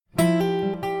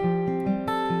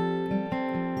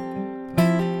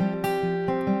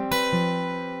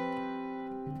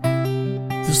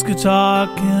This guitar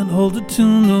can't hold a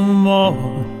tune no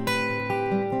more.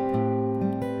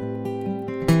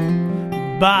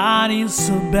 Body is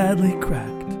so badly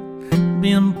cracked, it'd be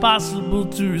impossible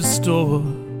to restore.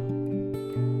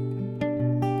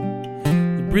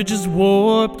 The bridge is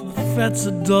warped, the frets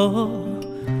are dull,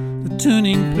 the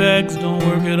tuning pegs don't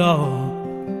work at all.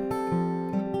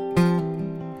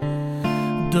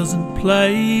 It doesn't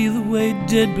play the way it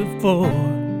did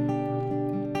before.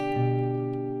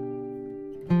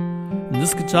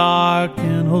 This guitar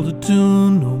can't hold a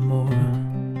tune no more.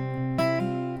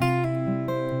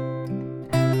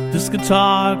 This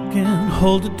guitar can't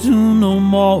hold a tune no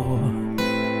more.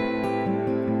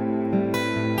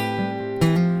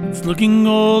 It's looking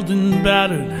old and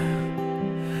battered,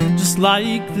 just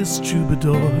like this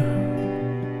troubadour.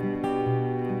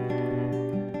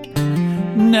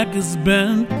 Neck is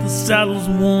bent, the saddle's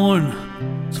worn,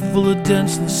 it's full of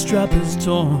dents, the strap is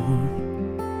torn.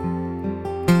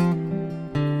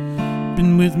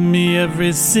 Been with me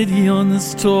every city on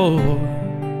this tour,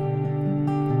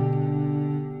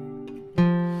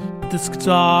 but this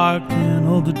guitar can't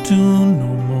hold a tune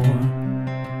no more.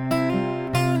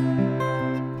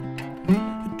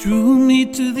 It drew me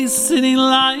to these city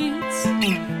lights,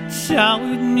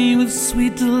 showered me with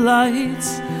sweet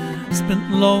delights, spent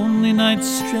lonely nights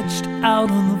stretched out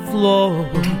on the floor,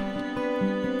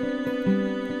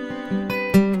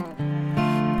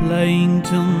 playing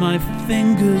till my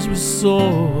fingers were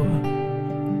sore.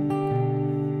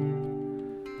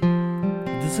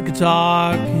 This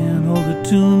guitar can't hold a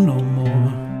tune no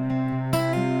more.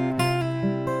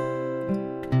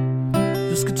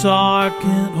 This guitar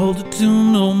can't hold a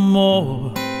tune no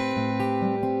more.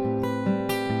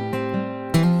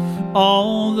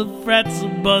 All the frets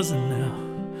are buzzing now,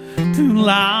 too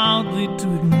loudly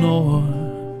to ignore.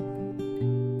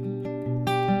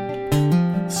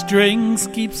 Strings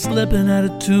keep slipping out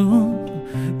of tune,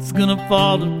 it's gonna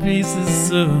fall to pieces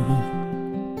soon.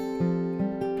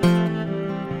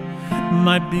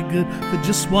 Might be good for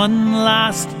just one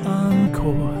last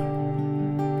encore,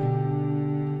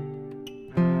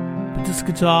 but this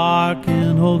guitar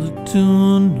can't hold a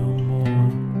tune no more.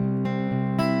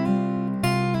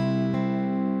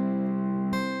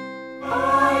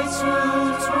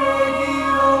 iTunes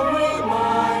Radio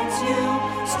reminds you,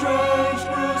 Strange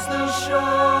Brews, the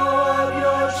show of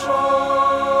your choice.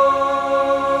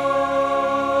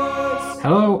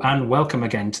 Hello and welcome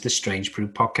again to the Strange Brew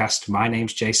podcast. My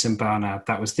name's Jason Barnard.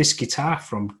 That was This Guitar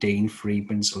from Dean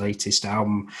Friedman's latest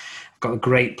album. I've got the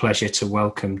great pleasure to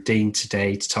welcome Dean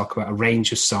today to talk about a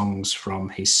range of songs from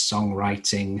his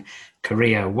songwriting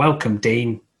career. Welcome,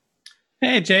 Dean.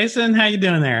 Hey Jason, how you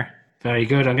doing there? Very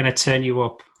good. I'm going to turn you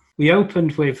up. We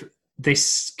opened with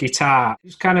This Guitar. It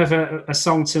was kind of a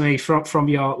song to me from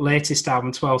your latest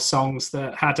album, 12 Songs,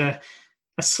 that had a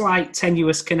slight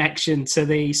tenuous connection to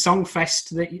the Songfest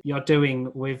that you're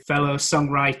doing with fellow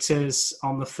songwriters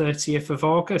on the 30th of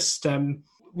August.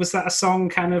 Was that a song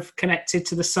kind of connected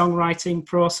to the songwriting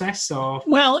process? Or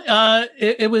Well,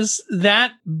 it was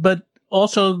that, but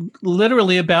also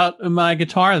literally about my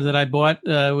guitar that I bought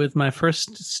with my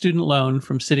first student loan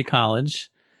from City College.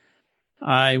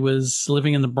 I was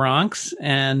living in the Bronx,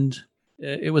 and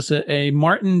it was a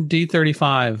Martin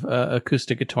D35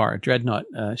 acoustic guitar, dreadnought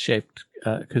shaped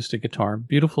acoustic guitar.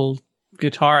 Beautiful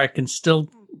guitar. I can still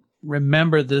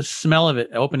remember the smell of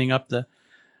it, opening up the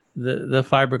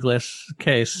fiberglass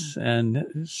case and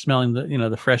smelling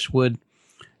the fresh wood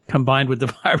combined with the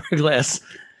fiberglass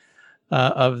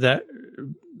of that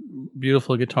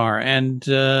beautiful guitar. And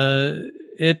the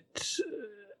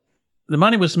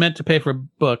money was meant to pay for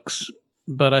books,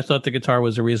 but I thought the guitar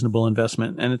was a reasonable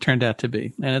investment, and it turned out to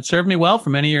be. And it served me well for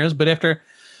many years, but after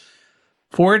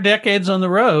 4 decades on the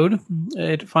road,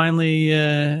 it finally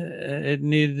it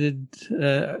needed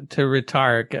to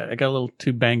retire. I got a little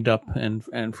too banged up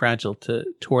and fragile to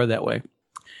tour that way.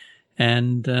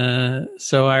 And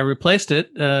so I replaced it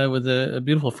with a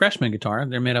beautiful Freshman guitar.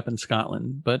 They're made up in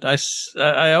Scotland. But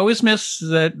I always miss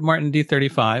that Martin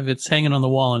D35. It's hanging on the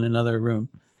wall in another room.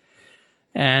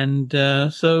 And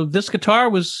so this guitar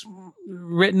was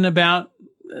written about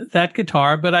that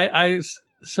guitar, but I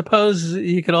suppose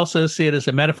you could also see it as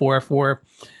a metaphor for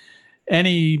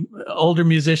any older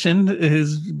musician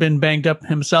who's been banged up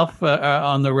himself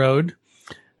on the road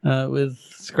with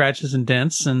scratches and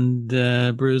dents and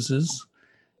bruises.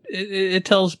 It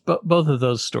tells both of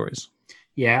those stories.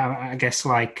 Yeah, I guess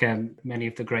like many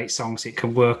of the great songs, it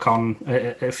can work on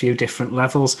a few different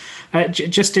levels.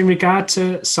 Just in regard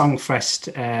to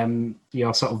Songfest,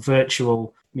 your sort of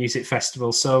virtual music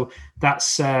festival, so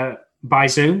that's by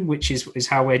Zoom, which is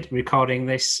how we're recording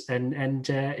this, and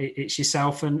it's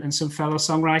yourself and some fellow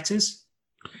songwriters.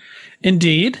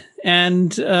 Indeed.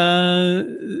 And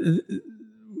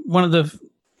one of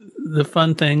the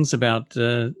fun things about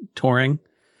touring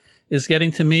is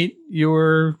getting to meet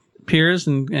your peers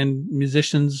and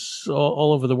musicians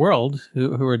all over the world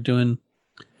who are doing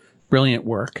brilliant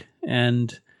work.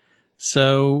 And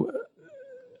so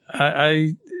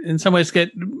I in some ways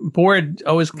get bored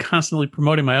always constantly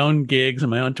promoting my own gigs and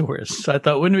my own tours. So I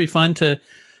thought, wouldn't it be fun to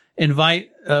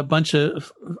invite a bunch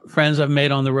of friends I've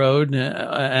made on the road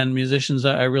and musicians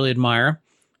I really admire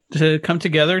to come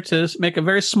together to make a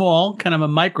very small, kind of a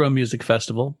micro music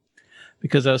festival,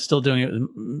 because I was still doing it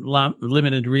with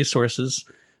limited resources.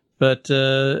 But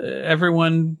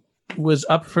everyone was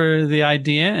up for the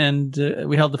idea, and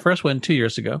we held the first one 2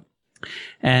 years ago,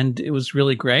 and it was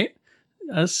really great.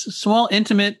 A small,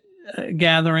 intimate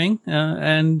gathering,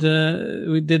 and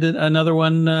we did another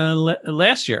one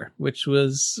last year, which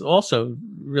was also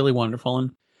really wonderful.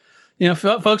 And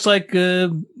folks like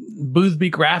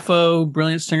Boothby Graffo,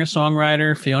 brilliant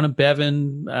singer-songwriter, Fiona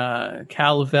Bevan,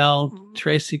 Cal Lavelle,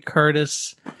 Tracy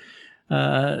Curtis,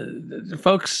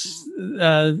 folks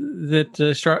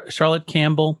that Charlotte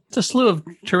Campbell. It's a slew of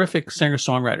terrific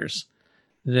singer-songwriters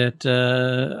that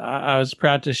I was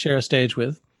proud to share a stage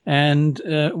with. And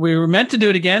we were meant to do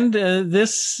it again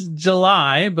this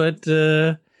July, but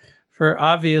for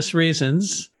obvious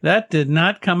reasons, that did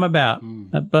not come about.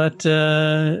 But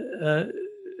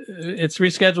it's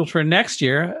rescheduled for next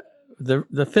year,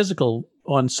 the physical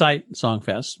on-site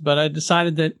Songfest. But I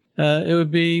decided that it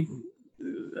would be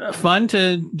fun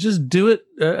to just do it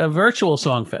a virtual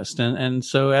Songfest. And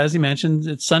so, as you mentioned,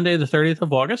 it's Sunday, the 30th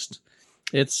of August.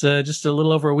 It's just a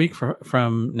little over a week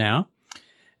from now.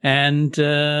 And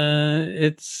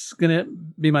it's going to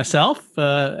be myself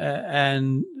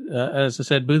and, as I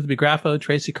said, Boothby Graffo,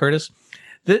 Tracy Curtis.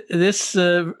 This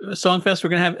Songfest, we're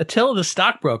going to have Attila the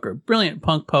Stockbroker, brilliant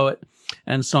punk poet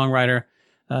and songwriter.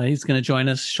 He's going to join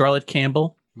us. Charlotte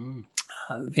Campbell,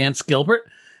 Vance Gilbert,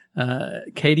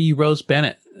 Katie Rose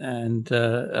Bennett, and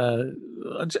a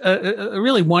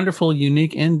really wonderful,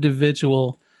 unique,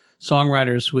 individual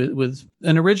songwriters with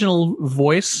an original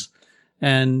voice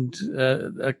and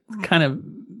a kind of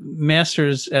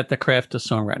masters at the craft of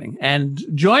songwriting. And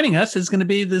joining us is going to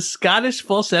be the Scottish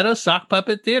Falsetto Sock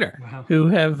Puppet Theatre, wow, who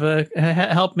have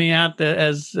helped me out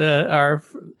as our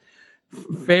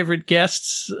favorite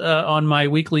guests on my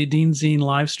weekly Dean Zine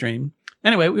live stream.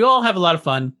 Anyway, we all have a lot of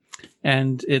fun,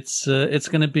 and it's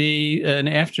going to be an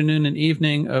afternoon and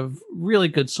evening of really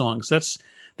good songs. That's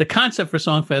the concept for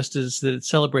Songfest, is that it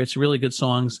celebrates really good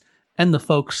songs and the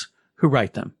folks who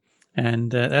write them.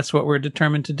 And that's what we're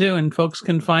determined to do. And folks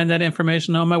can find that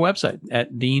information on my website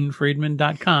at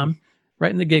deanfriedman.com,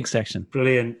 right in the gig section.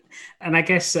 Brilliant. And I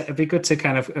guess it'd be good to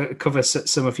kind of cover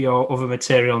some of your other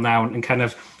material now and kind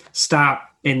of start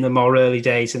in the more early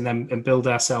days and build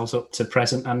ourselves up to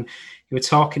present. And you were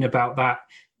talking about that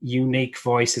unique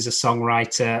voice as a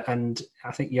songwriter. And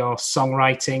I think your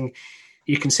songwriting,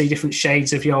 you can see different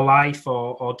shades of your life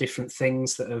or different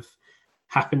things that have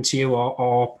happened to you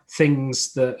or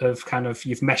things that have kind of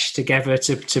you've meshed together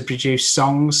to produce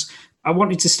songs. I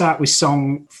wanted to start with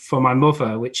Song for My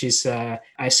Mother, which is, I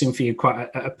assume for you, quite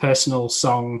a personal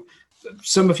song.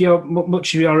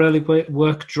 Much of your early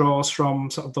work draws from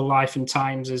sort of the life and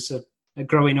times as a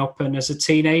growing up and as a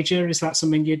teenager. Is that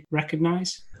something you'd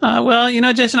recognize? Well,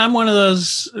 Jason, I'm one of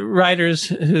those writers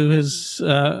who has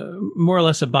more or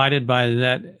less abided by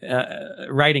that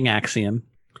writing axiom,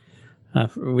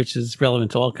 which is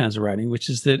relevant to all kinds of writing, which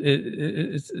is that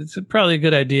it's probably a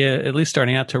good idea, at least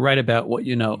starting out, to write about what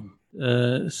you know.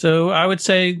 So I would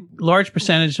say large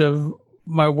percentage of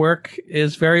my work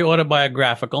is very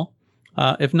autobiographical,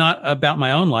 if not about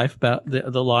my own life, about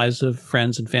the lives of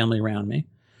friends and family around me.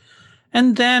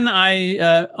 And then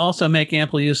I also make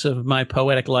ample use of my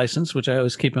poetic license, which I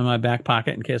always keep in my back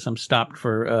pocket in case I'm stopped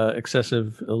for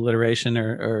excessive alliteration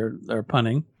or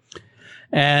punning.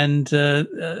 And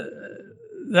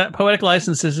that poetic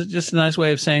license is just a nice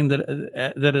way of saying that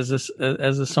as a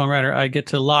songwriter, I get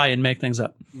to lie and make things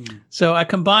up. So I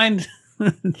combined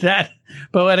that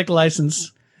poetic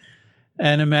license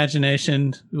and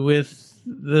imagination with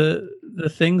the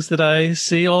things that I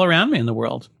see all around me in the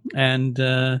world, and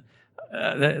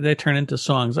they turn into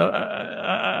songs.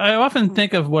 I often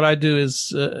think of what I do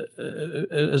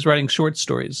as writing short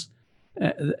stories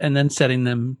and then setting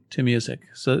them to music.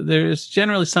 So there's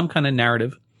generally some kind of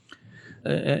narrative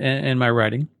in my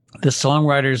writing. The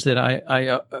songwriters that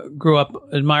I grew up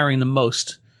admiring the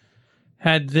most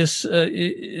had this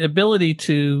ability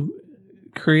to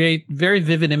create very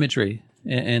vivid imagery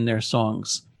in their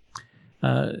songs,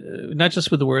 not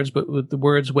just with the words, but with the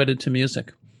words wedded to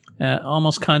music,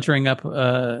 almost conjuring up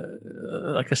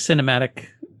like a cinematic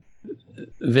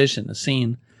vision, a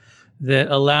scene that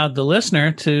allowed the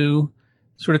listener to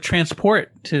sort of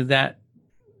transport to that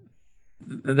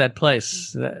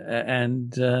place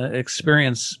and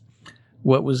experience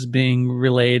what was being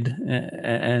relayed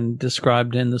and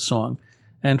described in the song.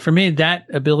 And for me, that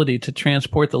ability to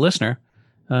transport the listener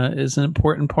is an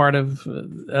important part of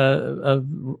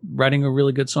writing a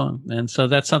really good song. And so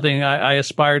that's something I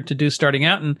aspired to do starting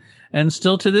out, and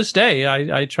still to this day,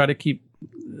 I try to keep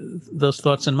those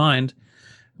thoughts in mind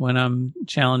when I'm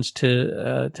challenged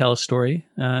to tell a story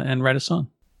and write a song.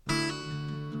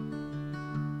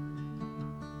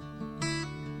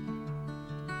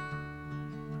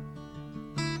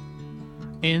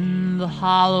 In the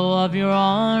hollow of your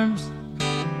arms,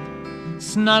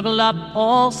 snuggled up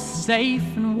all safe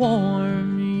and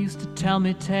warm, you used to tell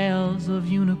me tales of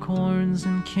unicorns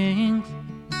and kings.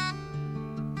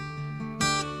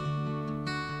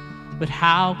 But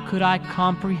how could I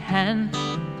comprehend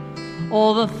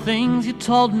all the things you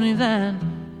told me then,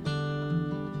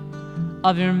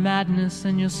 of your madness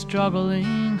and your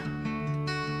struggling?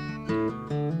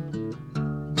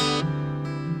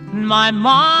 My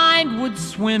mind would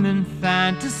swim in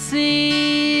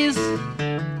fantasies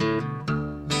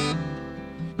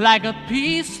like a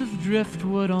piece of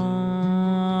driftwood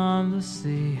on the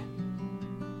sea.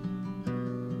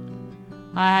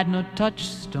 I had no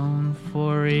touchstone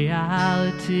for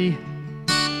reality.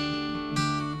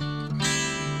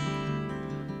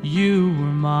 You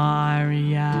were my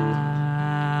reality.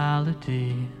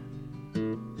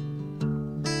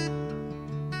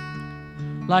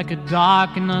 Like a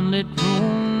dark and unlit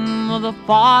room on the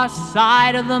far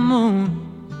side of the moon,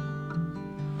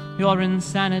 your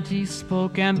insanity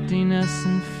spoke emptiness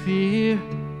and fear.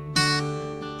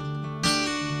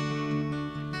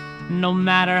 No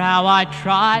matter how I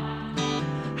tried,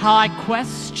 how I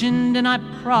questioned and I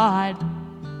pried,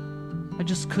 I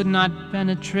just could not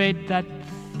penetrate that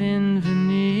thin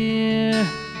veneer.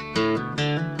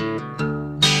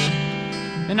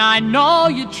 And I know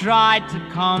you tried to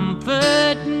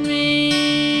comfort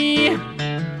me,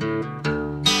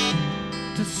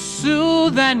 to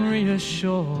soothe and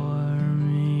reassure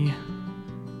me,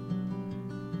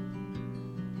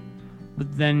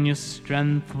 but then your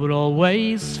strength would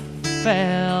always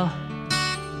fail,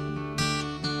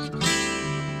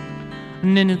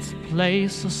 and in its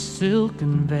place a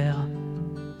silken veil,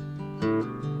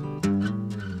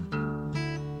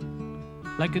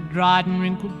 like a dried and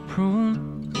wrinkled prune,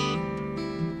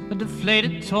 a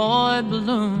deflated toy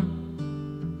balloon.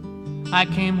 I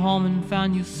came home and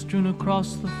found you strewn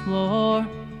across the floor,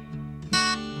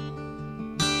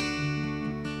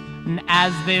 and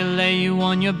as they lay you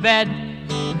on your bed,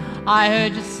 I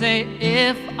heard you say,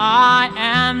 if I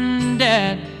am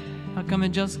dead, how come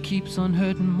it just keeps on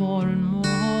hurting more and more?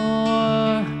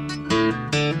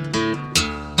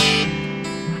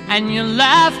 And you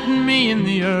left me in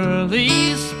the early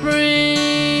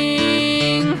spring.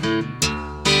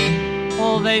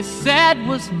 All they said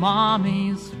was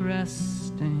mommy's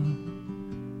resting.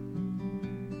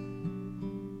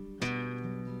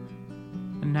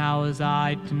 And how was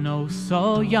I to know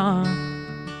so young?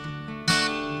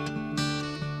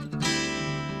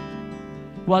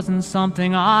 Wasn't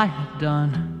something I had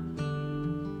done.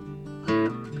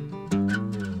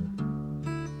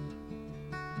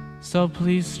 So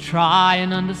please try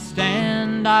and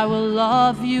understand, I will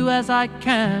love you as I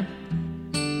can.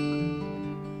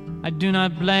 I do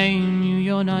not blame you,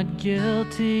 you're not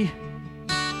guilty.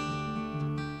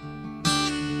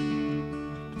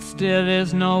 But still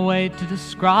there's no way to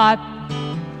describe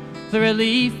the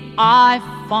relief I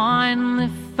finally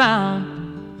found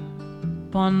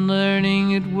upon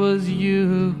learning it was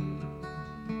you,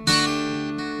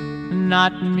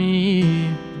 not me,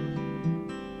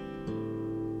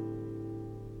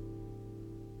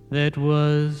 that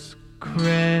was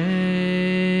crazy.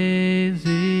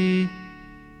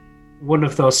 One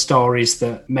of those stories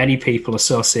that many people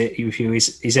associate with you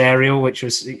is Ariel, which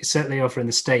was certainly over in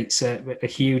the States a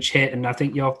huge hit, and I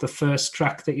think you're the first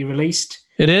track that you released.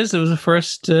 It is. It was the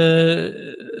first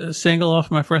single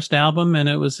off my first album, and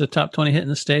it was a top 20 hit in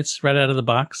the States right out of the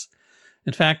box.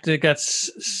 In fact, it got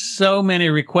so many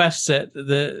requests at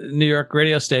the New York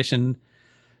radio station.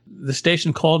 The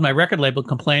station called my record label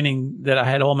complaining that I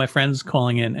had all my friends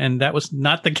calling in, and that was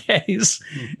not the case.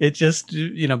 It just,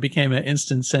 became an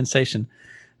instant sensation,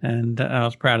 and I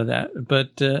was proud of that.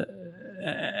 But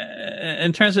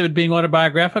in terms of it being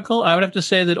autobiographical, I would have to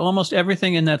say that almost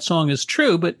everything in that song is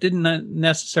true, but didn't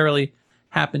necessarily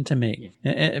happened to me.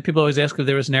 And people always ask if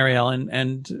there was an Ariel,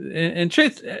 and in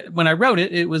truth, when I wrote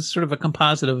it, it was sort of a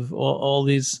composite of all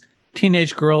these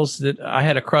teenage girls that I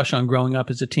had a crush on growing up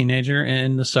as a teenager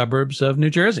in the suburbs of New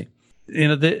Jersey.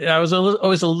 I was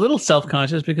always a little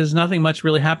self-conscious because nothing much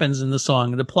really happens in the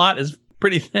song. The plot is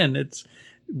pretty thin. It's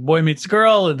boy meets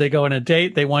girl, they go on a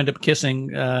date, they wind up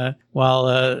kissing while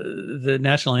the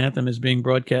national anthem is being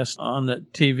broadcast on the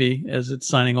TV as it's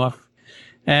signing off.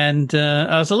 And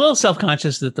I was a little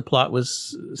self-conscious that the plot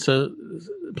was so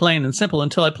plain and simple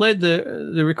until I played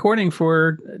the recording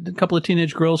for a couple of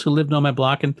teenage girls who lived on my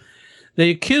block, and they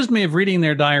accused me of reading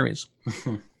their diaries.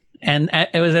 And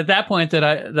it was at that point that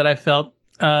I felt,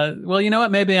 well, you know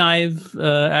what? Maybe I've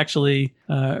actually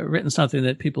written something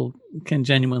that people can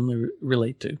genuinely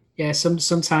relate to. Yeah,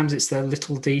 sometimes it's the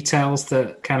little details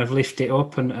that kind of lift it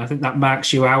up, and I think that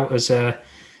marks you out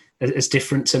as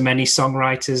different to many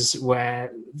songwriters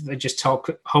where they just talk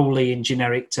wholly in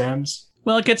generic terms.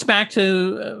 Well, it gets back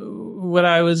to what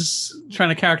I was trying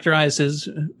to characterize as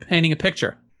painting a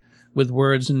picture with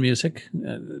words and music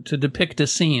to depict a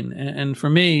scene. And for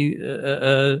me,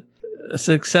 a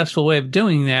successful way of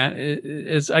doing that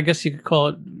is, I guess you could call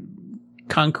it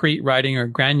concrete writing or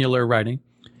granular writing,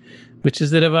 which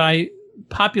is that if I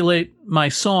populate my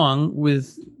song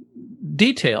with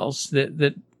details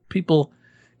that people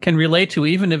can relate to,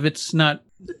 even if it's not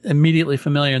immediately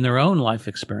familiar in their own life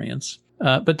experience.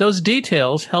 But those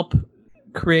details help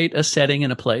create a setting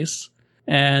and a place,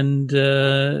 and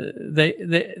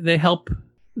they help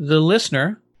the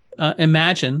listener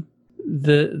imagine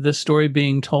the story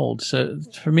being told. So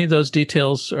for me, those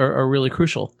details are really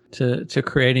crucial to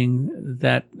creating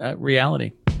that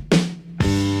reality.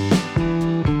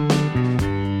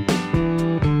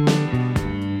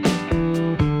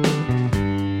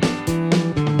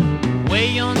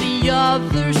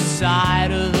 Other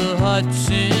side of the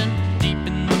Hudson, deep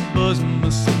in the bosom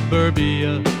of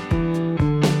suburbia,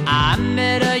 I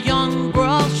met a young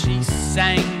girl, she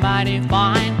sang mighty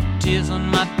fine, tears on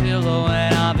my pillow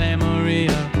and Ave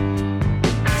Maria.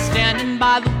 Standing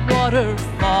by the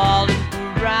waterfall in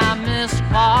Paramus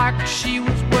Park, she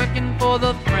was working for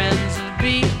the Friends of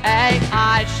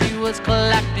BAI. She was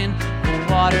collecting the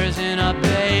waters in a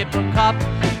paper cup.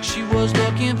 She was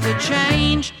looking for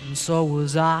change, and so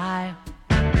was I.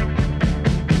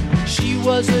 She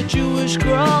was a Jewish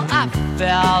girl, I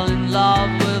fell in love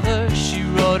with her. She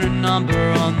wrote her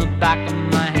number on the back of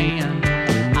my hand.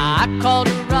 I called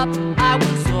her up, I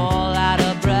was all out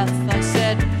of breath. I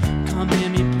said, come hear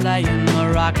me play in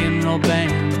a rock and roll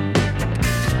band.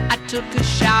 I took a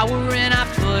shower and I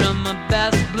put on my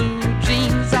best blue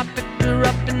jeans. I picked her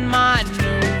up in my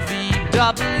new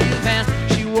VW van.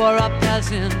 She wore a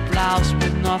peasant blouse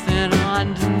with nothing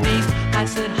underneath. I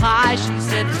said hi, she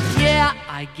said, yeah,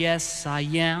 I guess I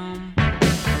am.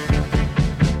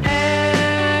 Ariel.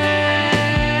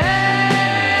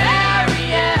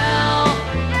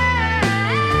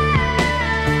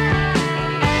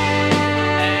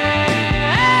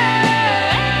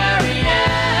 Ariel.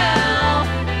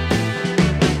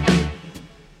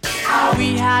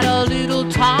 We had a little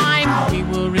time, we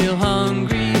were real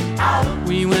hungry.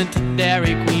 We went to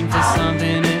Dairy Queen for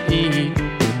something to eat.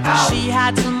 She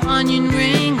had some onion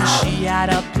rings, she had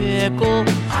a pickle.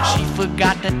 She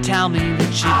forgot to tell me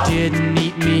that she didn't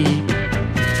eat me.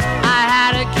 I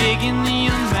had a gig in the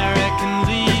American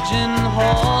Legion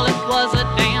Hall. It was a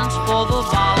dance for the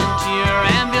volunteer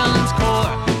ambulance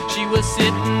corps. She was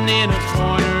sitting in a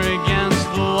corner against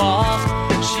the wall.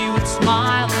 She would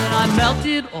smile and I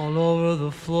melted all over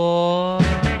the floor.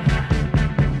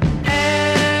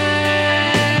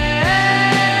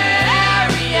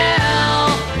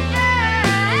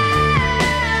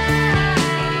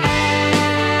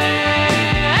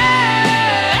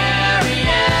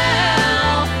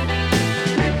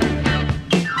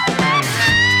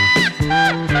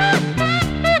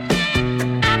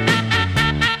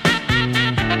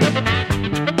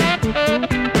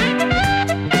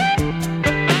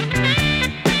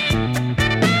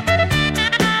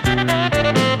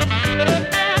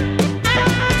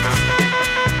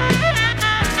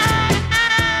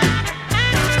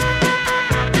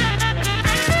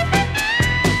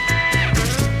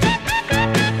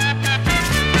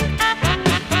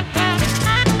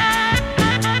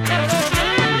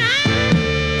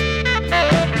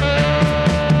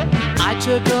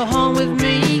 Took her home with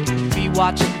me, we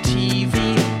watching TV,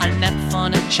 a net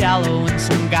cello and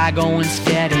some guy going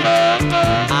steady.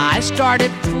 I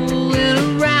started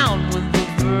fooling around with the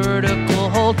vertical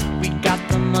hold. We got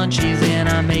the munchies and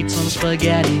I made some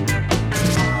spaghetti.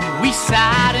 We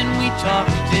sat and we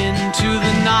talked into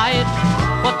the night.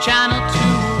 thought Channel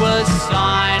 2 was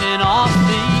signing off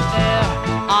the air.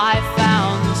 I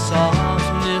found the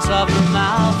softness of her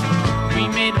mouth. We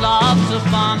made love to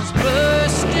bombs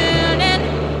bursting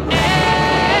in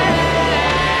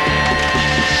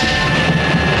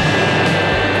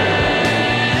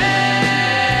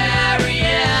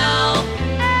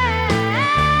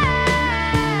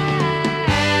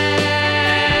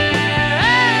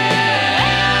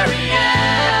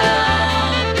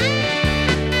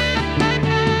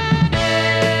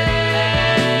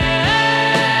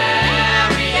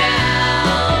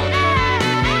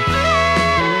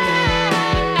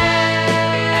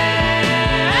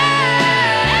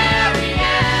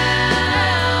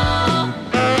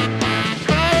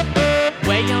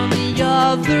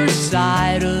other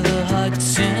side of the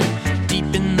Hudson, deep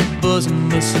in the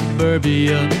bosom of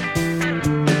suburbia.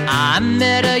 I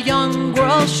met a young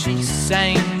girl, she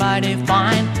sang mighty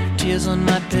fine. Tears on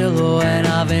my pillow and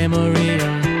Ave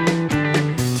Maria.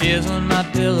 Tears on my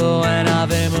pillow and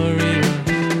Ave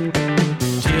Maria.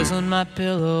 Tears on my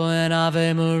pillow and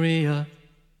Ave Maria.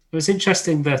 It was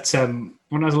interesting that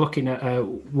when I was looking at A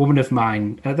Woman of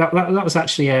Mine, that was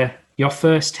actually your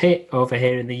first hit over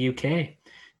here in the UK.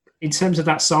 In terms of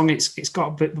that song, it's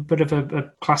got a bit of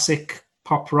a classic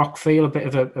pop rock feel, a bit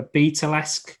of a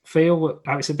Beatlesque feel.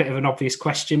 It's a bit of an obvious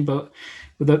question, but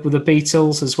with the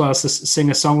Beatles as well as the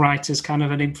singer-songwriters kind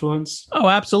of an influence? Oh,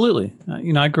 absolutely.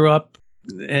 I grew up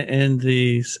in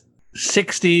the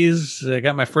 60s. I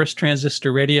got my first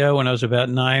transistor radio when I was about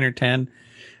 9 or 10.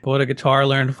 Bought a guitar,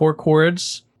 learned 4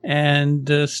 chords,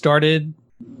 and started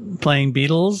playing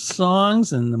Beatles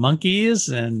songs and the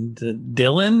Monkees and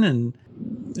Dylan and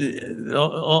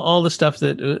all the stuff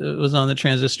that was on the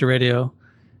transistor radio.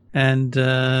 And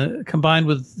combined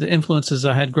with the influences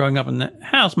I had growing up in the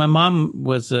house, my mom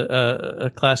was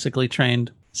a classically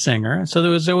trained singer. So there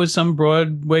was always some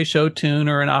Broadway show tune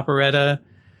or an operetta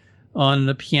on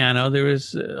the piano. There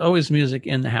was always music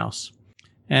in the house.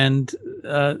 And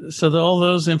so all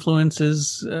those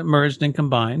influences merged and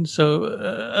combined. So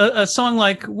a song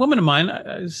like Woman of Mine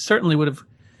certainly would have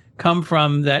come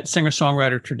from that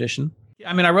singer-songwriter tradition.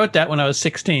 I mean, I wrote that when I was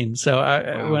 16. So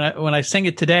wow. when I sing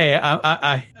it today,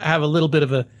 I have a little bit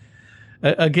of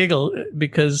a giggle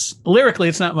because lyrically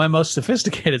it's not my most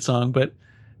sophisticated song, but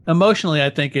emotionally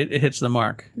I think it hits the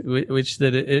mark, which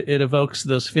that it evokes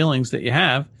those feelings that you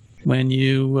have when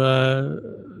you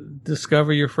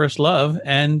discover your first love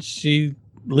and she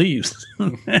leaves.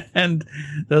 And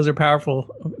those are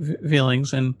powerful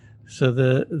feelings. And so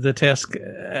the task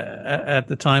at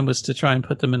the time was to try and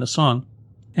put them in a song.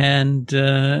 And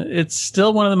it's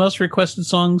still one of the most requested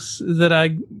songs that I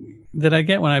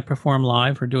get when I perform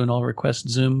live or do an all-request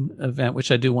Zoom event,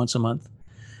 which I do once a month.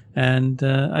 And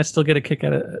I still get a kick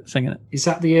out of singing it. Is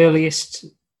that the earliest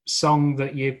song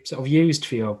that you sort of used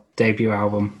for your debut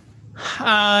album?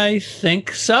 I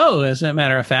think so, as a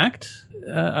matter of fact.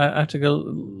 I have to go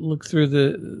look through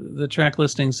the track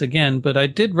listings again, but I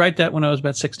did write that when I was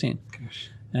about 16. Gosh.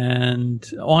 And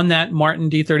on that Martin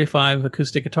D35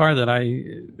 acoustic guitar that I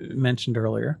mentioned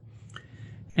earlier.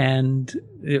 And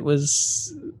it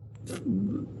was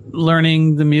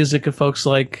learning the music of folks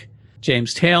like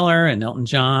James Taylor and Elton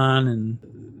John and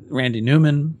Randy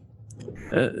Newman,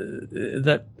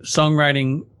 that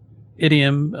songwriting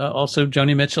idiom, also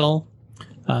Joni Mitchell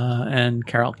and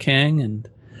Carole King, and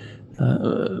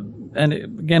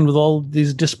again with all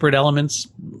these disparate elements,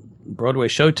 Broadway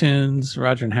show tunes,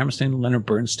 Roger and Hammerstein, Leonard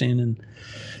Bernstein, and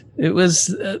it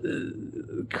was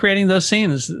creating those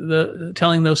scenes,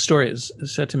 telling those stories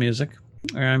set to music,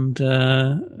 and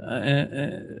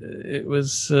it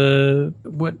was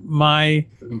what my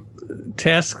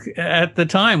task at the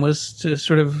time was to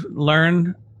sort of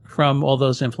learn from all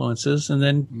those influences and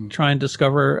then try and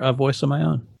discover a voice of my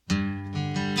own.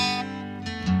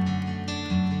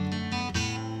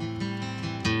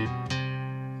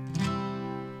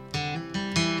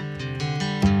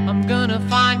 I'm gonna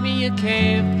find me a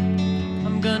cave.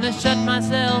 I'm gonna shut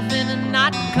myself in and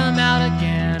not come out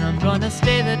again. I'm gonna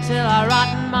stay there till I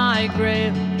rot in my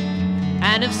grave.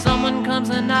 And if someone comes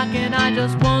a knocking, I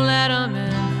just won't let them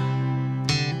in.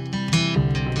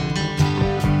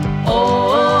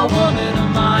 Oh, woman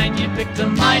of mine, you picked a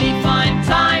mighty fine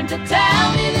time to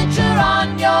tell me that you're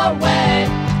on your way.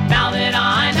 Now that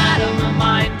I'm out of my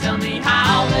mind, tell me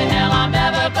how the hell I'm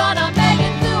ever gonna make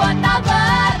it through another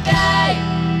day.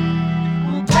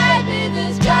 Well, baby,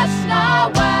 there's just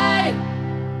no way.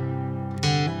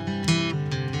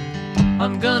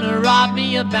 I'm gonna rob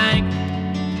me a bank.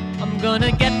 I'm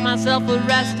gonna get myself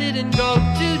arrested and go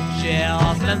to jail.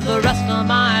 I'll spend the rest of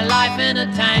my life in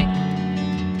a tank.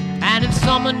 And if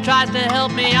someone tries to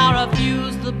help me, I'll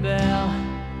refuse the bail.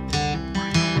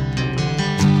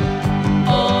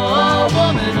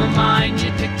 mind.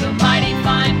 You picked a mighty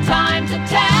fine time to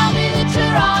tell me that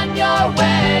you're on your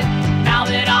way. Now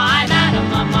that I'm out of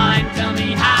my mind, tell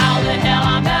me how the hell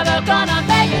I'm ever gonna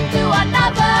make it through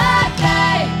another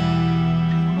day.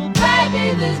 Well, baby,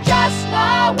 there's just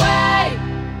no way.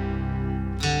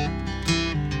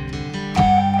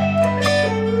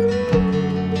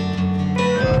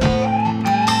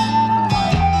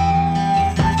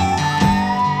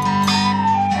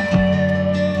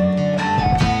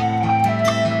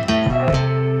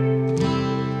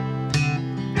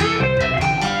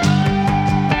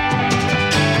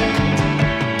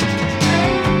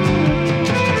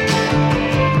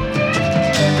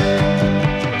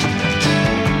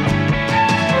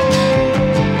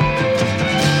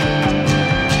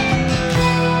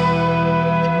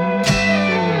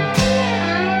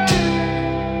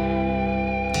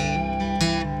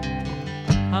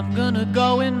 I'm gonna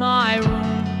go in my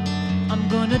room. I'm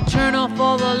gonna turn off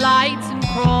all the lights and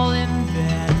crawl in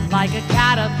bed like a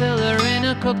caterpillar in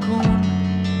a cocoon.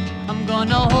 I'm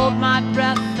gonna hold my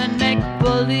breath and make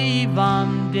believe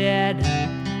I'm dead.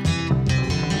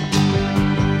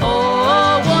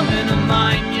 Oh, woman of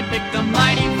mine, you picked a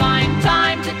mighty fine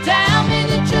time to tell me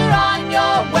that you're on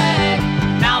your way.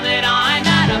 Now that I'm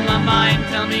out of my mind,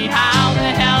 tell me how the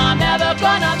hell I'm ever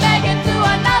gonna make it through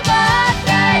another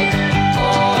day.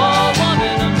 Oh,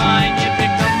 woman of mine, you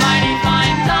picked a mighty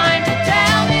fine time to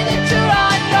tell me that you're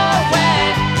on your way.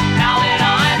 Now that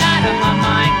I'm out of my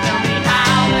mind, tell me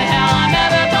how the hell I'm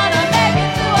ever gonna make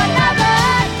it through another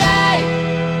day.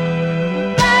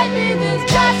 Baby, there's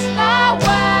just no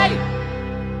way.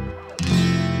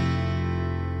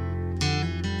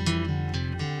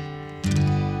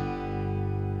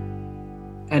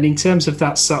 And in terms of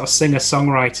that sort of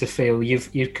singer-songwriter feel,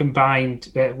 you've combined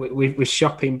with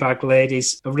Shopping Bag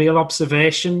Ladies a real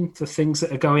observation for things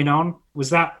that are going on. Was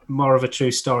that more of a true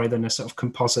story than a sort of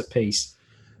composite piece?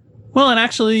 Well, it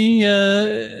actually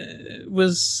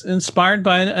was inspired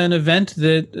by an event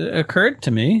that occurred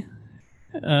to me.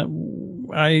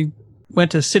 I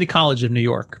went to City College of New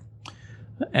York.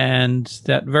 And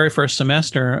that very first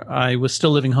semester, I was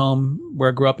still living home where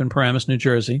I grew up in Paramus, New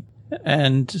Jersey.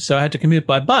 And so I had to commute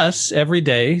by bus every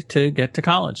day to get to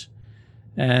college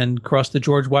and cross the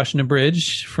George Washington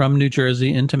Bridge from New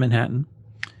Jersey into Manhattan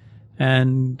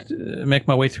and make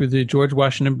my way through the George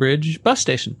Washington Bridge bus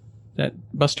station, that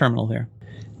bus terminal there.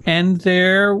 And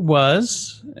there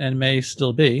was, and may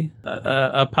still be,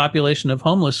 a population of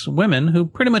homeless women who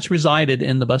pretty much resided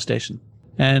in the bus station.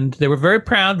 And they were very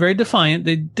proud, very defiant.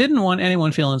 They didn't want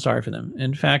anyone feeling sorry for them.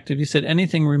 In fact, if you said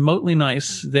anything remotely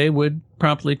nice, they would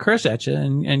promptly curse at you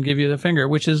and give you the finger,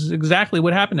 which is exactly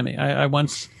what happened to me. I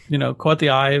once, caught the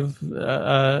eye of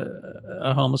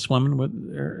a homeless woman with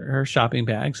her shopping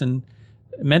bags and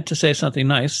meant to say something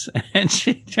nice. And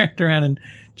she turned around and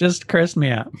just cursed me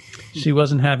out. She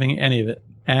wasn't having any of it.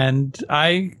 And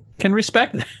I can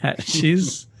respect that.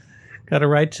 She's got a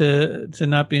right to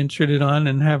not be intruded on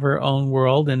and have her own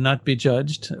world and not be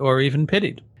judged or even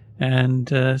pitied. And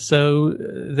so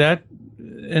that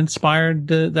inspired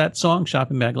that song,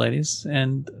 Shopping Bag Ladies.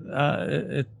 And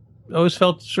it always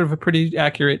felt sort of a pretty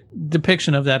accurate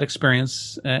depiction of that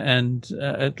experience. And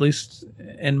at least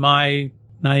in my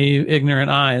naive, ignorant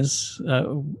eyes,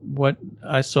 what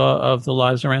I saw of the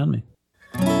lives around me.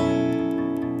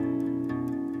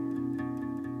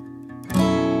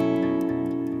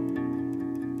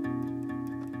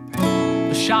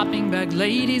 Shopping bag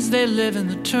ladies, they live in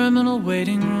the terminal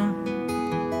waiting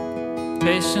room,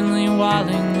 patiently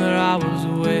whiling their hours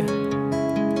away,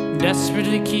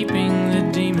 desperately keeping the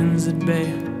demons at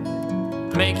bay,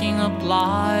 making up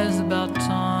lies about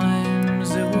times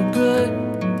that were good,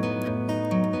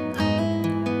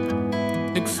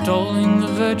 extolling the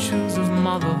virtues of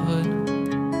motherhood,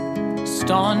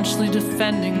 staunchly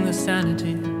defending the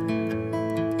sanity,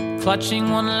 clutching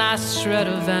one last shred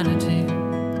of vanity,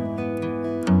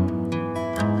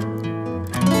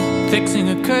 fixing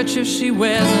a kerchief she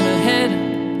wears on her head,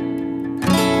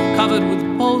 covered with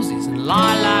posies and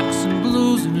lilacs and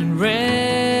blues and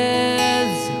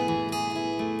reds.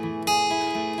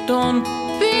 Don't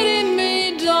pity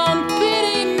me,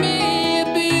 a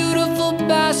beautiful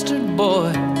bastard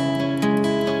boy.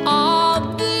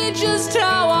 I'll be just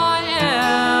how I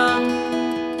am.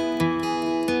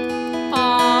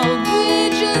 I'll be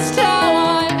just how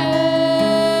I am.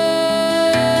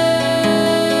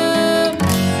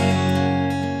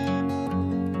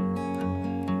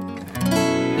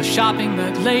 Shopping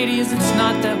bag ladies, it's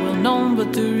not that well known,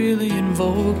 but they're really in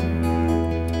vogue.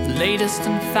 The latest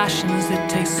in fashions that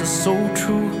taste are so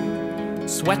true.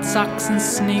 Sweat socks and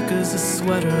sneakers, a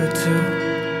sweater or two,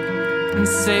 and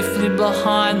safely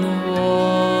behind the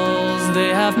wall. they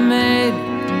have made,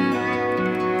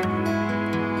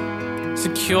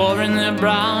 secure in their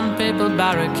brown paper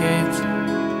barricades.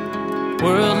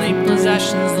 Worldly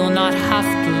possessions they'll not have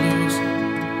to lose,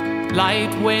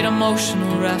 lightweight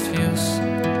emotional refuse.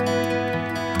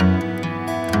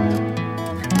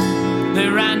 They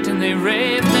rant and they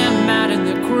rave, they're mad and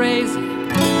they're crazy.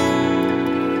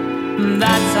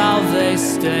 That's how they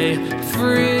stay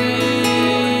free.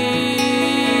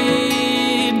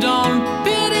 Don't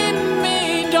pity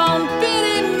me,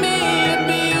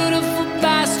 beautiful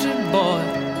bastard boy.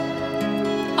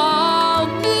 I'll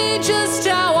be just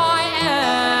how I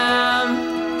am.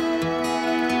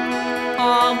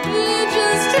 I'll be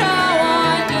just how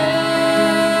I am.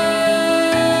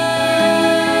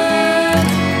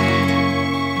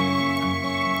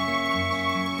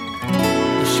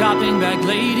 The shopping bag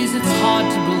ladies, it's hard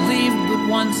to believe, but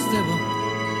once they were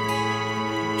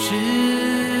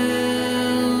children.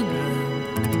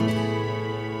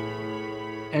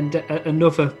 And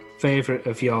another favourite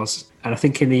of yours, and I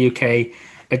think in the UK,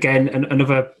 again,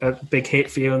 another big hit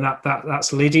for you, and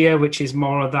that's Lydia, which is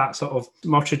more of that sort of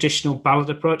more traditional ballad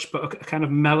approach, but a kind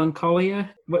of melancholia.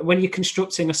 When you're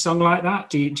constructing a song like that,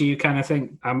 do you kind of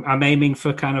think, I'm aiming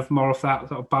for kind of more of that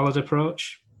sort of ballad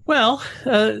approach? Well,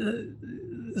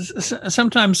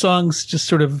 sometimes songs just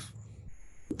sort of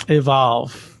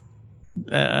evolve,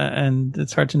 and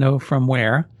it's hard to know from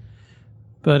where.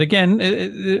 But again,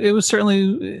 it was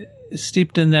certainly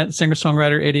steeped in that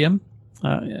singer-songwriter idiom.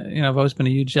 I've always been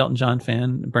a huge Elton John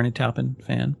fan, Bernie Taupin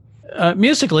fan.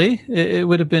 Musically, it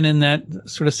would have been in that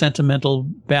sort of sentimental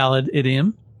ballad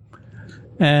idiom.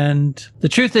 And the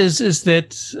truth is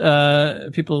that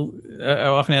people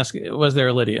often ask, was there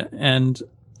a Lydia? And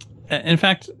in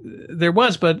fact, there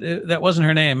was, but that wasn't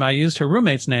her name. I used her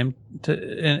roommate's name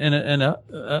in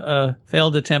a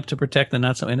failed attempt to protect the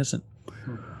not so innocent.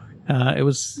 It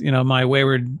was, my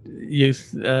wayward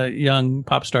youth, young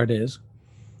pop star days,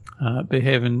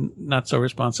 behaving not so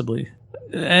responsibly.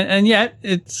 And yet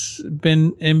it's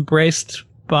been embraced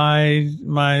by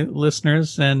my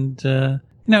listeners. And,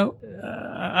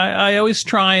 I always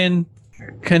try and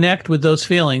connect with those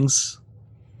feelings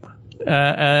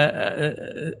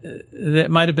that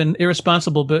might have been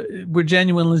irresponsible, but were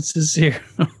genuinely sincere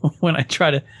when I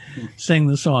try to sing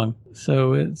the song.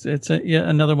 So it's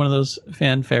another one of those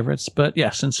fan favorites. But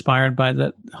yes, inspired by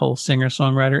that whole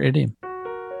singer-songwriter idiom.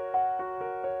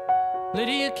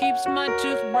 Lydia keeps my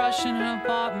toothbrush in her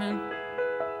apartment,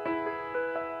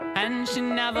 and she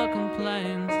never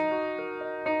complains.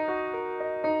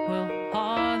 Well,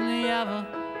 hardly ever.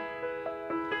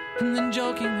 And then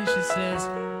jokingly she says,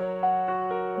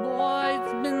 boy,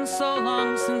 it's been so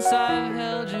long since I've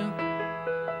held you.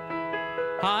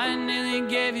 I nearly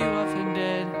gave you up for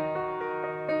dead.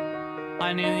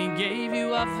 I nearly gave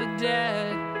you up for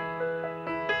dead.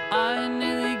 I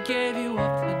nearly gave you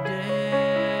up for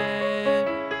dead.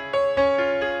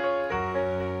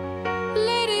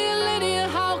 Lydia, Lydia,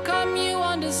 how come you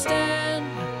understand?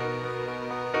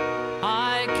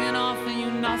 I can offer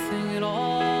you nothing at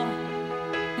all.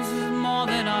 This is more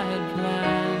than I had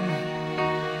planned.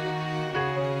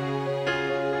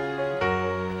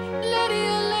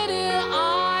 Lydia, Lydia,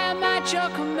 I am at your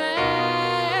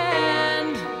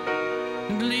command.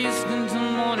 At least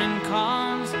until morning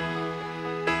comes,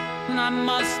 and I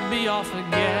must be off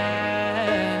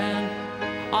again.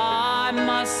 I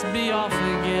must be off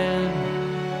again.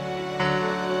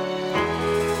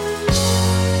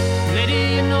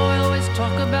 Lady, I always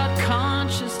talk about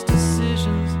conscious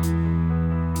decisions,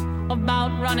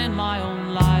 about running my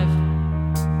own life.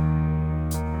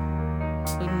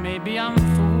 But maybe I'm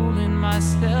fooling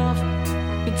myself.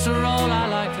 It's a role I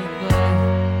like to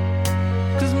play.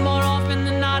 'Cause more often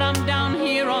than not, I'm down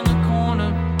here on the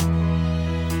corner.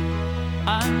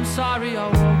 I'm sorry I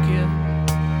woke you.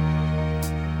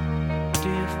 Do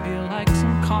you feel like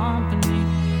some company?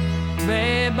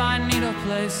 Babe, I need a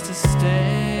place to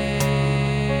stay.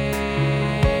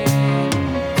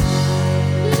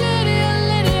 Lydia,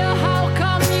 Lydia, how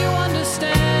come you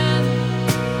understand?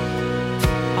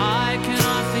 I can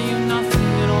offer you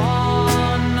nothing at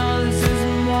all. No, this is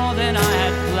more than I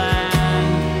had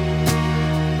planned.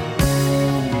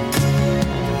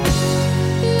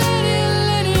 Lydia,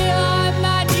 Lydia, I'm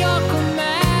at your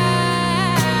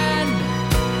command.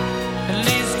 At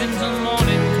least until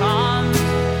morning comes,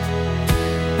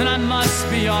 and I must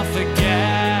be off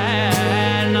again.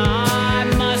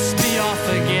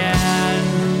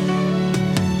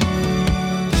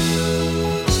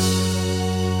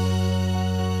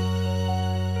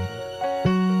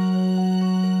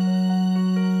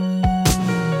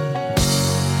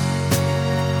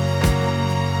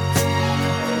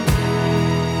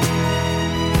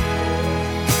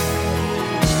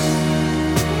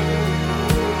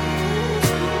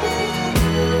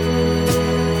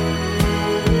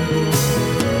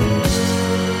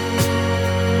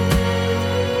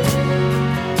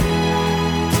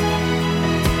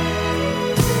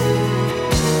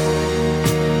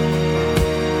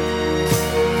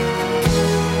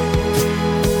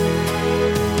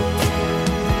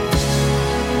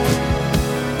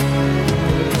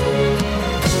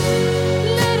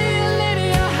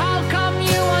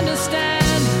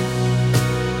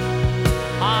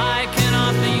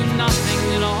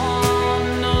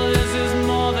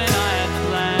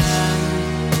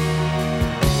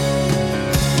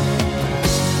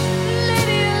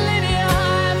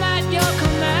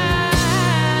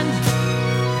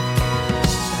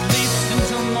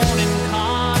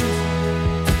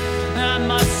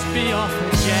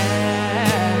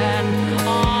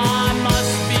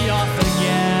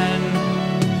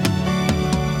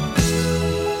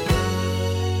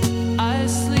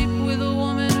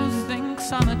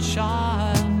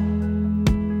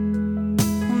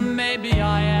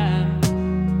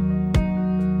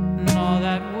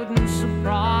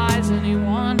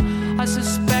 I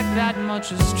suspect that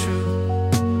much is true.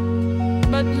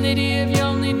 But Lydia, if you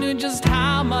only knew just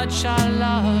how much I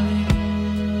love you.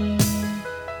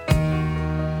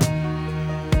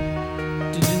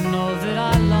 Did you know that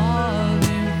I love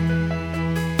you?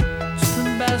 It's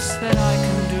the best that I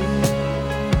can do.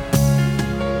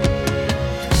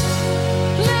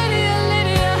 Lydia,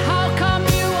 Lydia, how come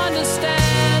you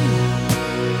understand?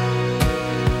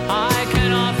 I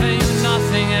can offer you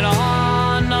nothing at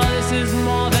all. No, this is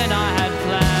more than I had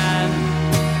planned.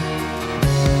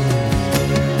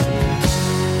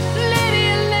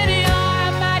 Lydia, Lydia,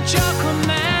 I'm at your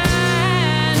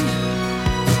command.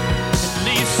 At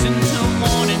least until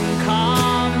morning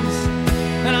comes,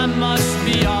 and I must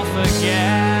be off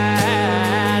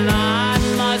again. I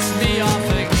must be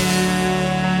off again.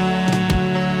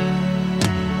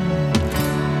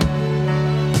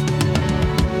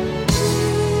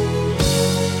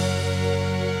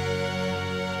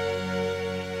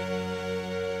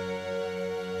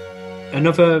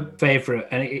 Another favourite,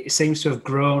 and it seems to have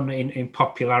grown in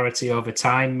popularity over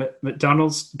time,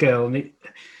 McDonald's Girl. And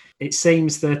it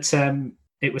seems that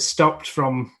it was stopped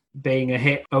from being a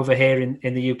hit over here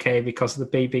in the UK because of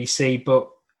the BBC,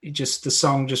 but the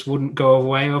song just wouldn't go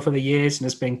away over the years and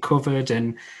has been covered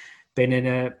and been in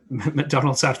a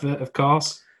McDonald's advert, of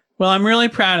course. Well, I'm really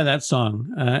proud of that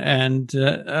song, and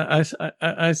I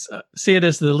see it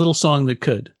as the little song that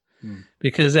could.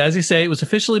 Because, as you say, it was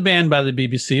officially banned by the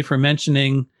BBC for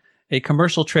mentioning a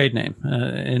commercial trade name.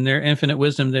 In their infinite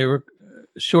wisdom, they were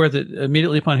sure that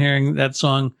immediately upon hearing that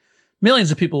song, millions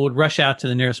of people would rush out to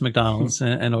the nearest McDonald's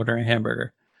and order a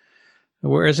hamburger.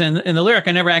 Whereas in the lyric,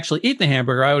 I never actually eat the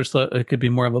hamburger. I always thought it could be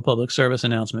more of a public service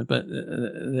announcement, but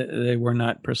they were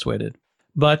not persuaded.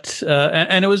 But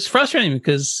and it was frustrating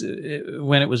because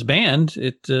when it was banned,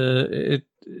 it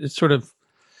sort of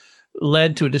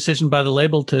led to a decision by the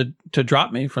label to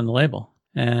drop me from the label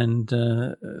and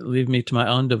leave me to my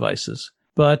own devices.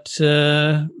 But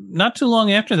not too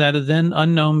long after that, a then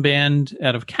unknown band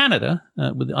out of Canada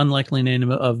with the unlikely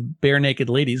name of Bare Naked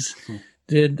Ladies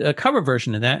did a cover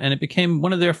version of that, and it became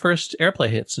one of their first airplay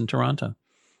hits in Toronto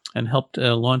and helped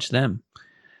launch them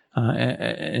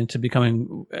into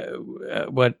becoming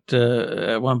what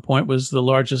at one point was the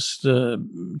largest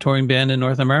touring band in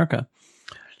North America.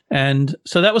 And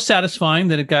so that was satisfying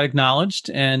that it got acknowledged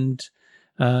and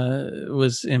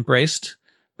was embraced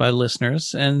by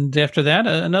listeners. And after that,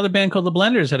 another band called the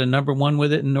Blenders had a #1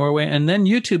 with it in Norway. And then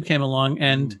YouTube came along,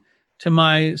 and to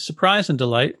my surprise and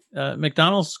delight,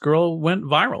 McDonald's Girl went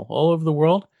viral all over the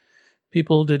world.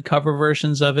 People did cover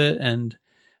versions of it and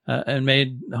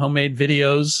made homemade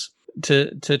videos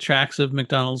to tracks of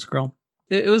McDonald's Girl.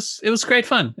 It was great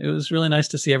fun. It was really nice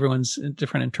to see everyone's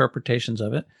different interpretations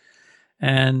of it.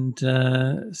 And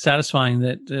satisfying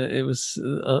that it was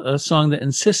a song that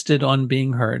insisted on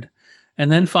being heard.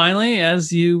 And then finally,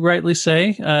 as you rightly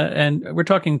say, and we're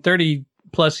talking 30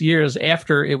 plus years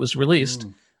after it was released,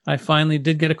 I finally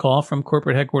did get a call from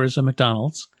corporate headquarters of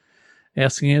McDonald's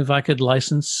asking if I could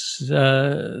license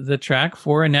the track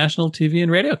for a national TV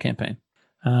and radio campaign.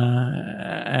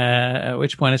 At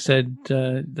which point I said,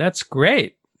 that's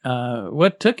great.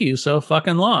 What took you so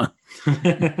fucking long?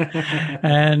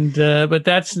 And but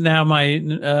that's now my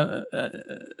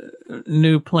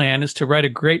new plan, is to write a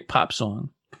great pop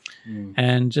song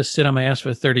and just sit on my ass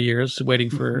for 30 years waiting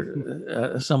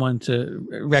for someone to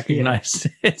recognize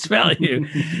its value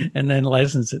and then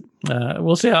license it.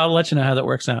 We'll see. I'll let you know how that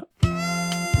works out.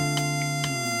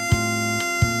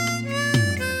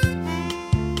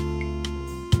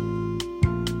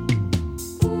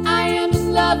 I am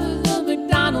in love with a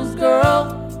McDonald's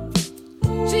girl.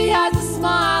 She has a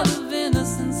smile of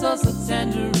innocence, so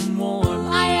tender and warm.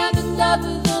 I am in love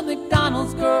with a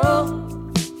McDonald's girl.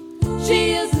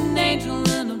 She is an angel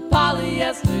in a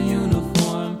polyester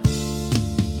uniform.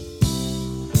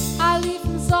 I leave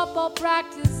from softball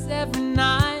practice every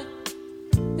night.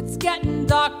 It's getting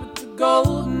dark, but the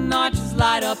golden arches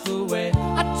light up the way.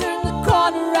 I turn the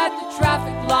corner at the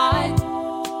traffic light.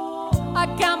 I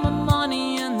count my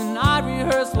money and then I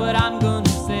rehearse what I'm gonna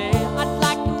say. I'd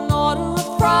like an order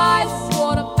of fries,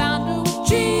 quarter pounder with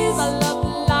cheese. I love the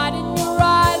light in your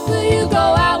eyes. Will you go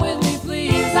out with me,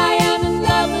 please? I am in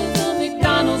love with a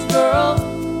McDonald's girl.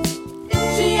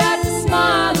 She has a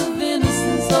smile of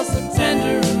innocence, so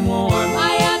tender and warm.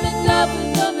 I am in love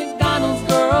with a McDonald's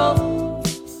girl.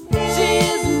 She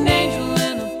is an angel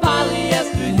in a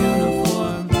polyester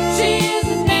uniform. She is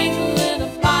an angel in a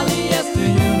polyester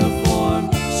uniform.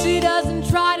 She doesn't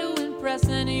try to impress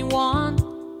anyone.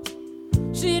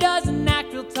 She doesn't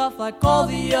act real tough like all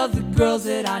the other girls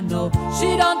that I know.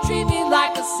 She don't treat me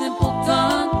like a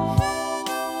simpleton.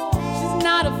 She's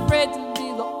not afraid to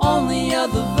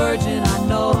of the Virgin I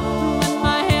know. When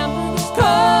my hamburger's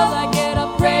cold, I get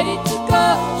up ready to go.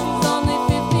 She's only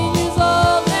 15 years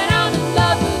old, and I'm in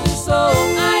love with her soul.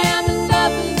 I am in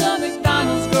love with the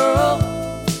McDonald's girl.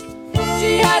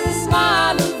 She has a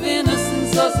smile of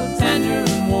innocence, so tender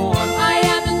and warm. I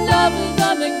am in love with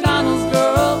the McDonald's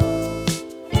girl.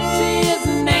 She is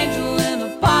an angel in a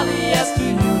polyester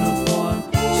uniform.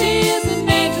 She is an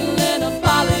angel in a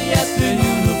polyester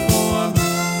uniform.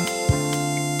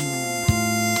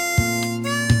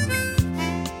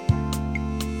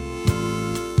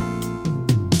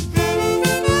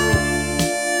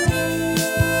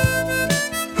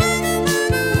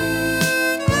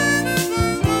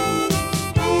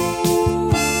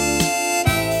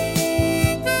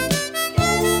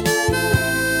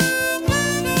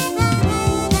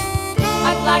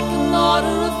 I'd like an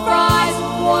order of fries, a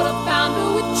quarter pounder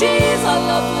with cheese. I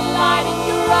love the light in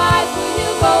your eyes. Will you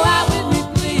go out with me,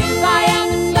 please? I am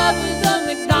in love with the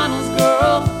McDonald's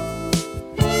girl.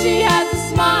 She has a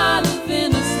smile of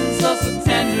innocence, so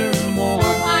tender and warm.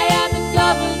 I am in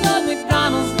love with the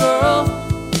McDonald's girl.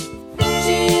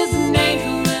 She is an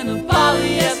angel in a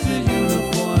polyester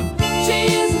uniform. She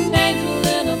is an angel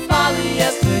in a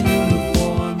polyester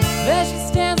uniform. There she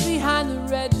stands behind the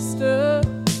register,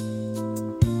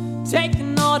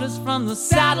 taking orders from the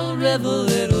Saddle River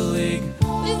Little League.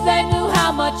 If they knew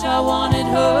how much I wanted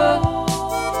her,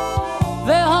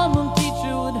 their homeroom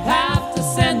teacher would have to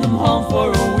send them home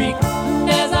for a week. And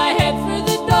as I head for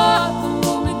the door, the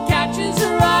movement catches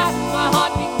her eye. My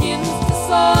heart begins to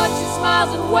soar. She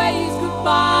smiles and waves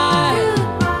goodbye.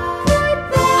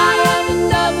 I am in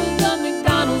love with the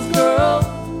McDonald's girl.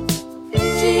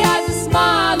 She has a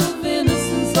smile of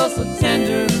innocence, so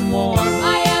tender and warm.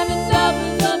 I am in love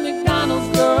with the McDonald's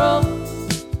girl.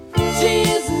 She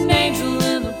is an angel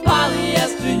in a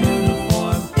polyester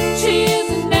uniform. She is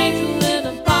an angel in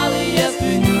a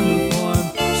polyester uniform.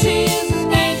 She is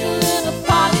an angel in a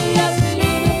polyester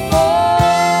uniform.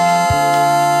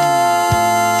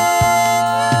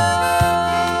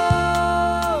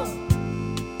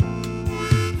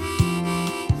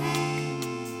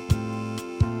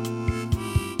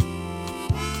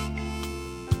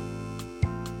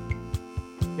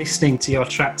 Listening to your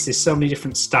tracks, there's so many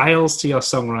different styles to your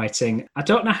songwriting. I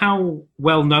don't know how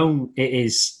well known it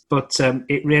is, but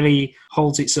it really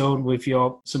holds its own with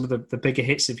some of the bigger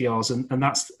hits of yours, and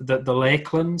that's the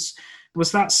Lakelands.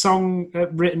 Was that song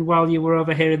written while you were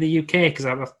over here in the UK? Because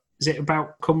is it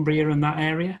about Cumbria and that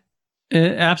area?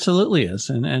 It absolutely is.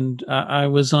 And I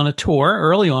was on a tour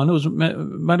early on. It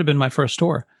might have been my first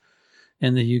tour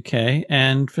in the UK.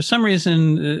 And for some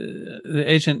reason, the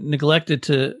agent neglected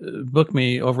to book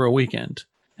me over a weekend.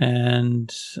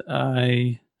 And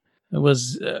I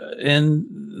was in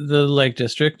the Lake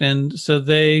District. And so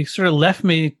they sort of left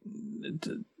me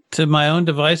to my own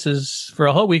devices for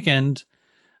a whole weekend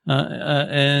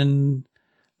and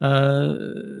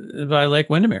by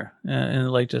Lake Windermere in the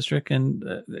Lake District. And,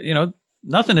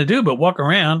 nothing to do but walk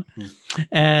around.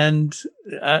 And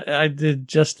I did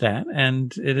just that.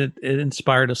 And it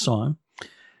inspired a song.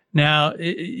 Now,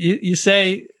 you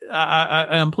say,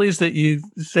 I'm pleased that you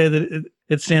say that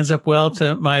it stands up well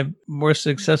to my more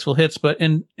successful hits. But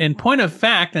in point of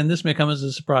fact, and this may come as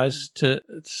a surprise to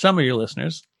some of your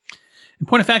listeners, in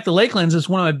point of fact, The Lakelands is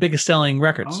one of my biggest selling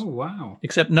records. Oh, wow.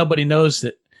 Except nobody knows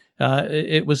that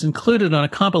it was included on a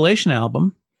compilation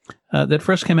album that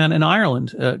first came out in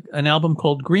Ireland, an album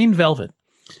called Green Velvet,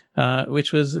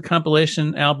 which was a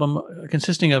compilation album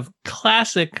consisting of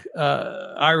classic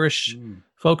Irish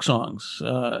folk songs,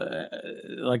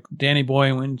 like Danny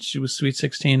Boy when she was Sweet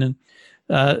 16. And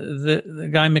the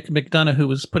guy McDonough, who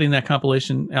was putting that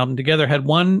compilation album together, had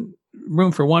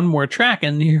room for one more track,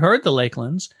 and he heard The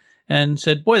Lakelands and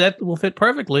said, boy, that will fit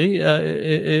perfectly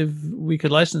if we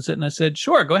could license it. And I said,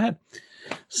 sure, go ahead.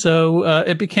 So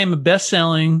it became a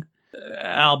best-selling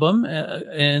album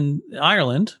in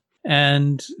Ireland.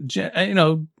 And,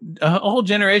 a whole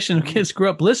generation of kids grew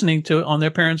up listening to it on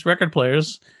their parents' record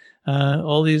players,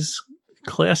 all these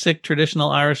classic traditional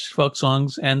Irish folk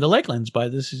songs and The Lakelands by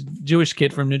this Jewish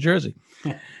kid from New Jersey.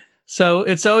 So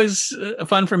it's always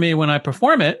fun for me when I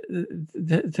perform it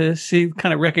to see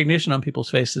kind of recognition on people's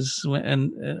faces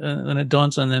when it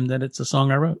dawns on them that it's a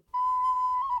song I wrote.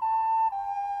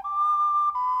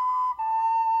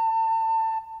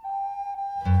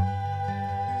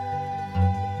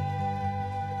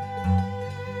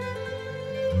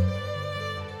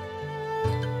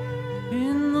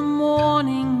 In the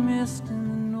morning mist in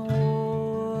the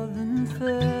northern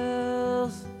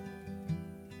fells,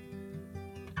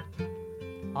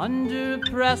 under a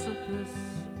precipice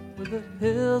where the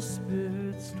hill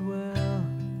spirits dwell,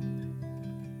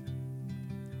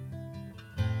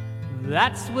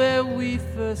 That's where we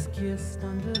first kissed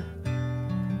under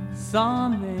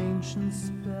some ancient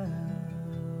spell,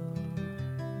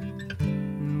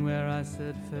 and where I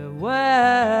said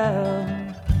farewell.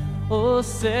 Oh,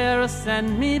 Sarah,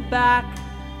 send me back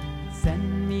to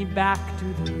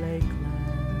the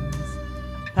lakelands.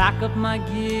 Pack up my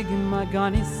gig and my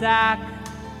gunny sack.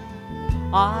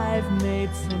 I've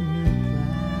made some new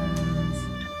plans.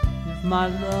 If my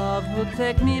love will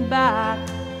take me back,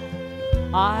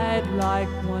 I'd like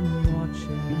one more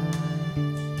chance.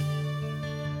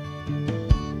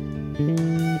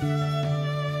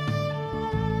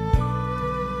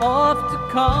 Off to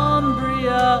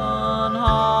Cumbria on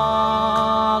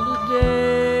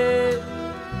holiday.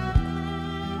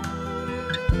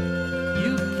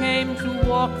 You came to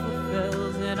walk the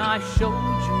fells and I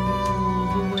showed you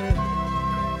the way.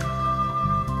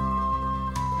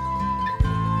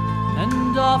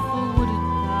 And off the wooded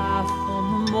path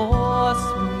on the moss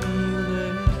we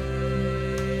lay.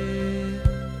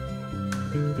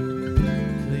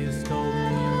 Please stole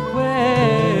me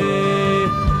away.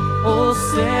 Oh,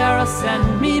 Sarah,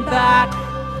 send me back to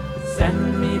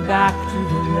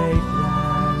the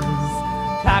lakelands.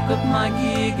 Pack up my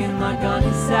gig and my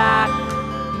gunny sack.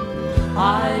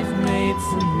 I've made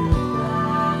some new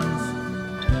plans.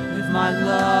 If my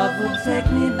love will take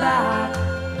me back,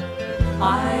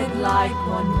 I'd like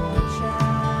one more chance.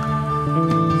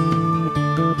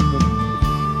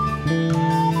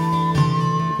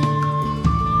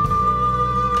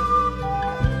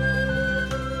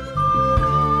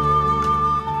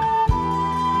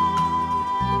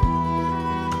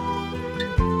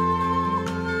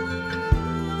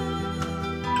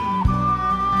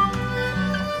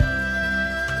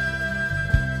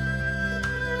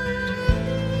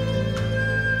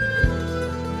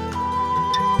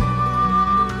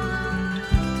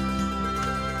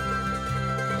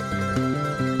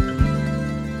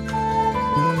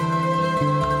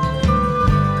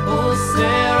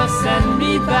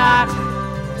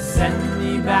 Send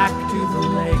me back to the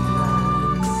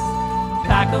lakelands.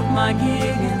 Pack up my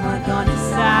gig and my gunny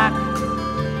sack.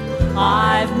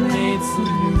 I've made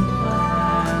some new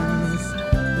plans.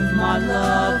 If my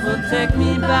love will take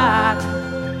me back,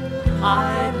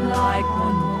 I'd like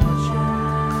one more chance.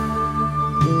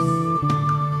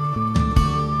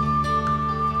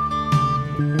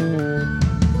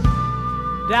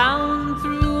 Down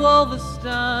through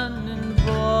Ulverston and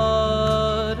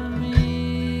Bournemere,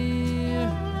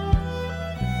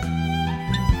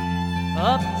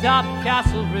 up top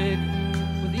Castle Rig,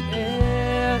 where the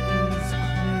air is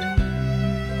clear.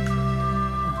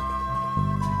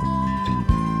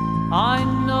 I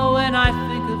know when I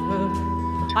think of her,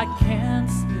 I can't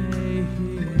stay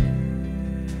here.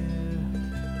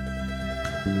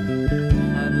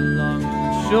 I belong to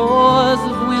the shores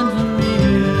of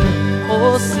Windermere.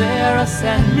 Oh, Sarah,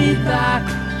 send me back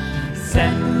to the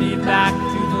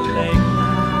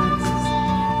lakelands.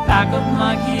 Pack up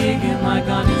my gig and my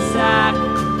gunny sack.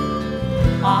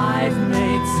 I've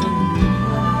made some new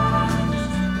plans.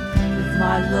 If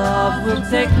my love will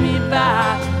take me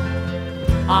back,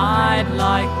 I'd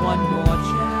like one more chance.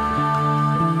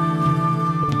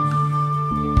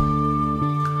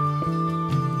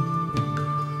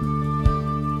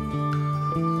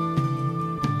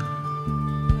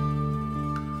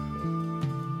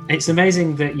 It's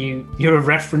amazing that you're a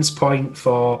reference point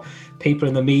for people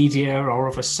in the media or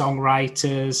other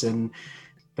songwriters, and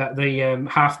that the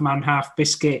Half Man, Half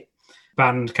Biscuit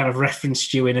band kind of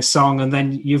referenced you in a song, and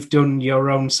then you've done your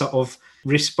own sort of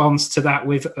response to that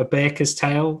with A Baker's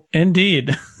Tale.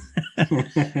 Indeed.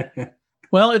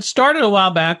 Well, it started a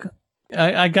while back.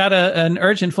 I got an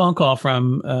urgent phone call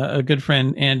from a good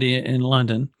friend, Andy, in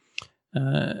London.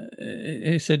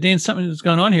 He said, Dean, something's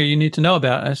going on here you need to know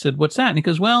about. I said, what's that? And he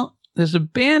goes, well, there's a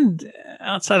band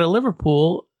outside of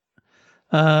Liverpool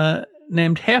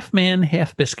named Half Man,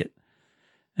 Half Biscuit.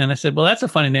 And I said, well, that's a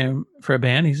funny name for a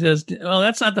band. He says, well,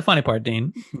 that's not the funny part,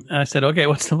 Dean. And I said, okay,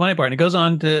 what's the funny part? And he goes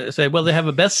on to say, well, they have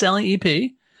a best-selling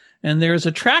EP, and there's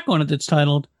a track on it that's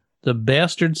titled The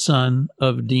Bastard Son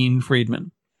of Dean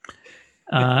Friedman.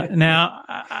 Now,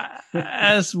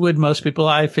 as would most people,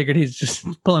 I figured he's just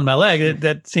pulling my leg.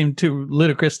 That seemed too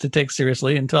ludicrous to take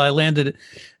seriously until I landed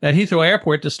at Heathrow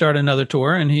Airport to start another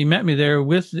tour, and he met me there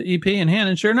with the EP in hand,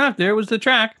 and sure enough, there was the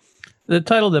track, the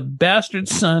title, The Bastard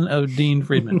Son of Dean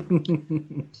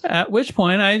Friedman. At which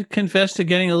point, I confessed to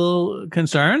getting a little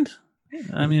concerned.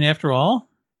 I mean, after all,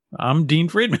 I'm Dean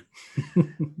Friedman.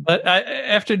 But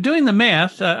after doing the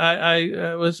math,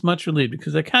 I was much relieved,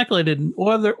 because I calculated in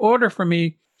order for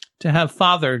me to have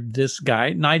fathered this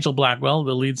guy, Nigel Blackwell,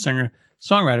 the lead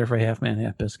singer-songwriter for Half Man,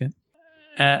 Half Biscuit,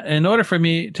 in order for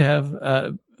me to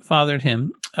have fathered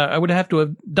him, I would have to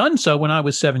have done so when I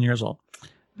was 7 years old.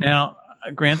 Now,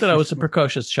 granted, I was a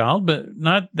precocious child, but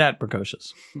not that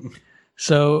precocious.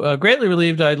 So greatly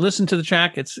relieved. I listened to the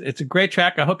track. It's a great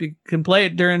track. I hope you can play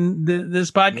it during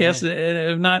this podcast.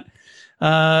 If not,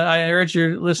 I urge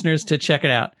your listeners to check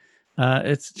it out.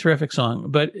 It's a terrific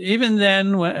song. But even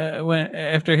then, when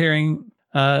after hearing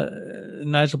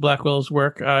Nigel Blackwell's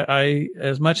work, I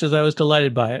as much as I was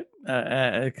delighted by it,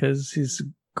 because he's a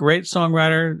great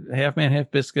songwriter, Half Man, Half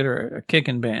Biscuit, or a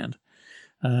kicking band.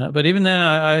 But even then,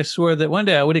 I swore that one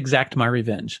day I would exact my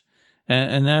revenge.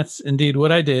 And that's indeed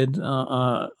what I did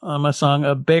on my song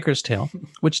A Baker's Tale,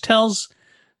 which tells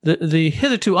the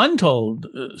hitherto untold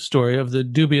story of the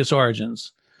dubious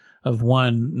origins of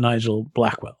one Nigel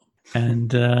Blackwell.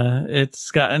 And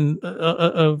it's gotten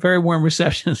a very warm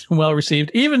reception, well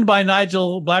received, even by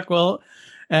Nigel Blackwell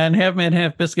and Half Man,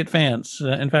 Half Biscuit fans.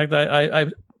 In fact, I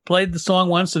played the song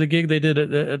once at a gig they did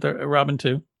at the Robin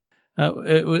 2.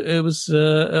 It was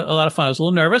a lot of fun. I was a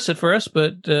little nervous at first,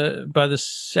 but by the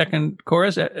second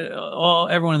chorus,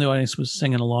 everyone in the audience was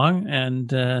singing along.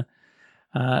 And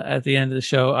at the end of the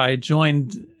show, I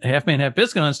joined Half Man, Half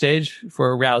Biscuit on stage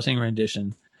for a rousing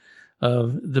rendition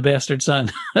of The Bastard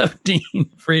Son of Dean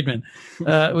Friedman,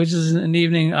 which is an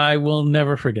evening I will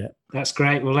never forget. That's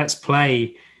great. Well, let's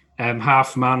play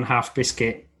Half Man, Half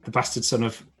Biscuit, The Bastard Son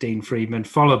of Dean Friedman,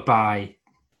 followed by,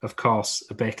 of course,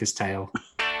 A Baker's Tale.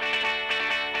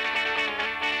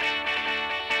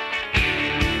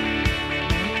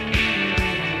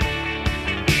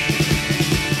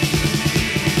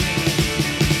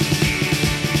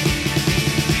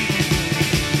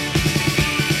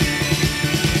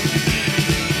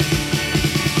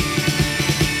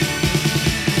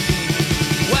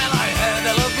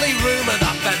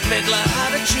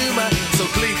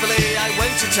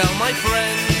 Tell my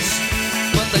friends,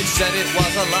 but they said it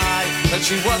was a lie, that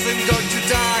she wasn't going to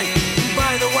die.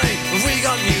 By the way, we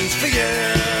got news for you.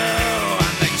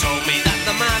 And they told me that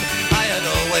the man I had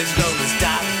always known as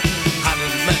Dad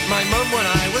hadn't met my mum when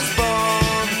I was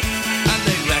born. And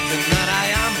they reckon that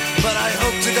I am, but I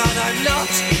hope to God I'm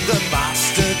not, the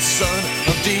bastard son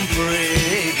of Dean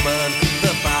Friedman.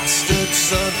 The bastard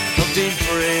son of Dean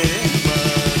Friedman.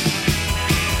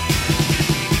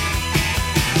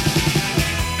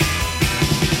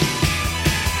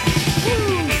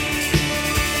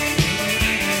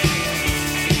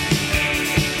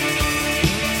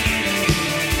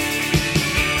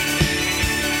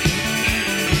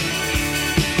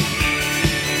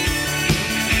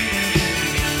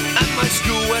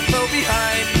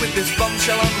 This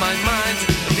bombshell on my mind.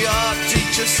 The art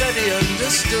teacher said he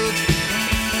understood,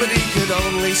 but he could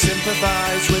only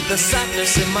sympathise with the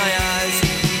sadness in my eyes,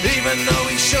 even though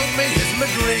he showed me his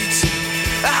Magritte.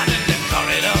 And in the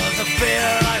corridors of fear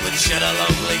I would shed a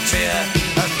lonely tear,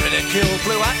 as ridicule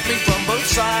flew at me from both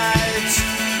sides,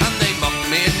 and they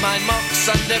mocked me in my mocks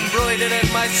and embroidered in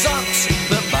my socks.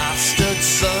 The bastard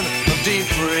son of Dean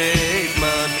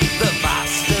Friedman. The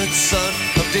bastard son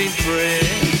of Dean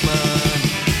Friedman.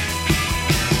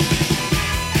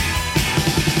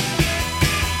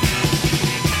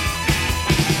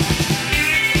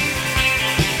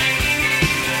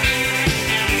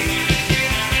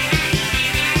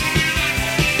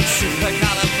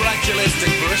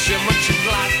 Much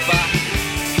glad back.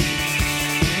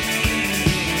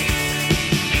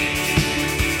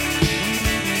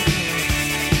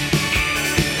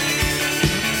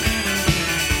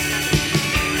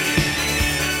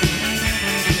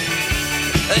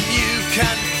 And you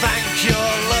can thank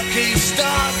your lucky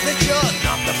stars that you're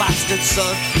not the bastard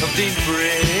son of Dean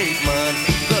Friedman.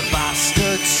 The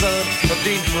bastard son of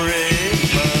Dean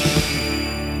Friedman.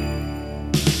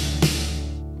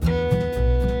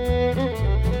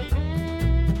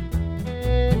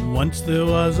 Once there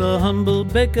was a humble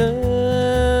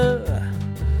baker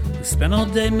who spent all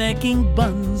day making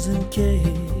buns and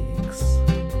cakes,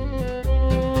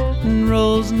 and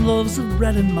rolls and loaves of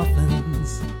bread and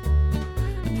muffins.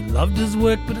 And he loved his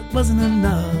work, but it wasn't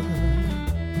enough.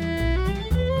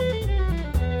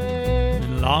 He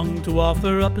longed to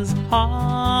offer up his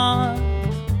heart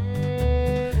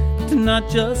to not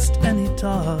just any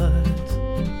tart,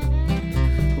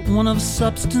 but one of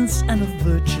substance and of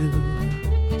virtue.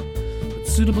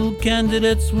 Suitable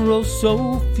candidates were oh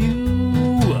so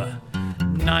few.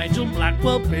 Nigel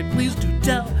Blackwell, pray please do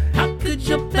tell, how could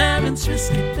your parents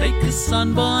risk it? Baker's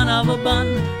son born of a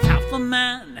bun, half a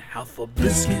man, half a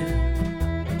biscuit.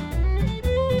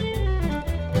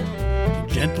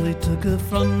 He gently took her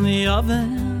from the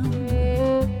oven,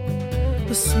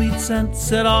 the sweet scent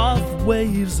set off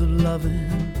waves of loving.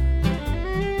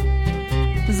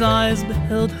 His eyes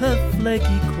beheld her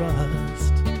flaky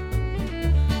crust.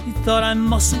 He thought, I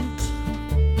mustn't,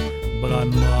 but I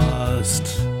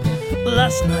must.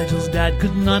 Last Nigel's dad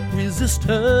could not resist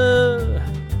her.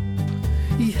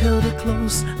 He held her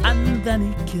close and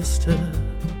then he kissed her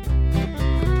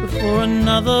before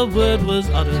another word was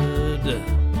uttered.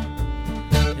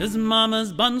 His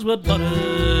mama's buns were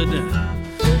buttered.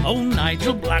 Oh,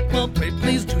 Nigel Blackwell, pray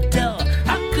please do tell,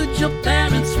 how could your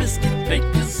parents risk it? Bake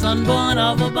a son born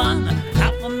of a bun,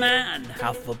 half a man,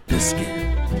 half a biscuit.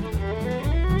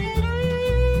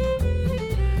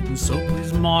 And so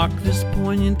please mark this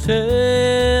poignant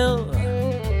tale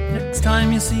next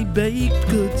time you see baked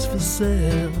goods for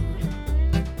sale,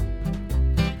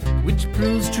 which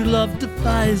proves true love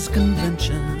defies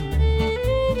convention,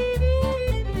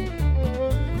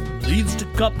 leads to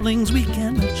couplings we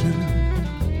can't mention.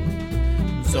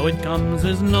 So it comes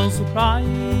as no surprise,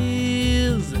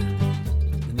 the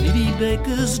needy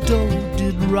baker's dough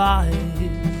did rise.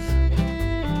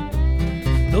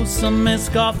 Though some may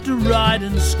scoff, deride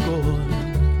and scorn,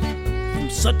 from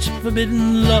such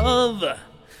forbidden love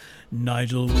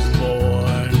Nigel was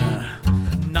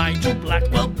born. Nigel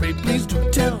Blackwell, pray please do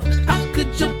tell, how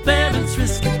could your parents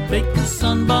risk it? Bake a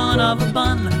son born of a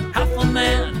bun, half a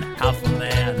man, half a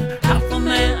man, half a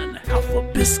man, half a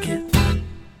biscuit.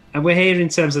 And we're here in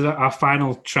terms of our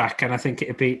final track, and I think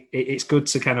it's good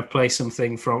to kind of play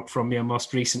something from your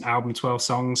most recent album, 12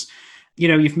 Songs. You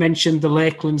know, you've mentioned the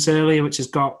Lakelands earlier, which has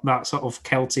got that sort of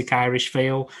Celtic Irish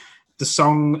feel. The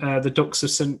song, The Ducks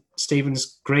of St.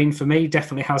 Stephen's Green, for me,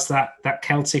 definitely has that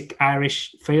Celtic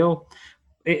Irish feel.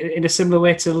 In a similar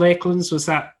way to Lakelands, was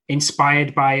that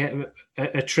inspired by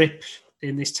a trip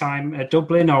in this time at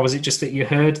Dublin, or was it just that you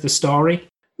heard the story?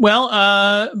 Well,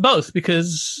 both,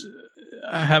 because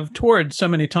I have toured so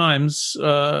many times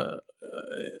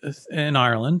in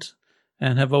Ireland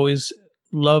and have always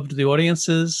loved the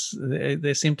audiences.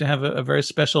 They seem to have a very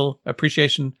special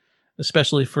appreciation,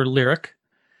 especially for lyric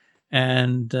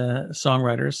and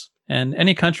songwriters. And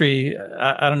any country,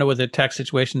 I don't know what the tax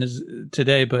situation is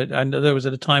today, but I know there was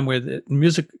at a time where the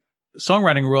music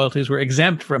songwriting royalties were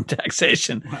exempt from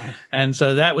taxation. Wow. And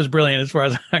so that was brilliant as far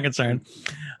as I'm concerned.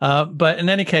 But in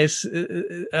any case,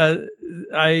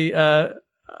 I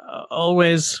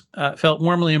always felt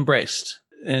warmly embraced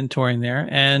in touring there.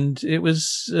 And it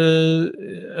was in,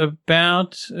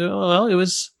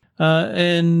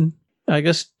 I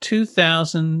guess,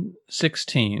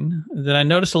 2016 that I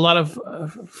noticed a lot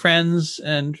of friends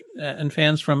and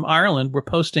fans from Ireland were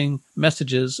posting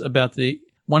messages about the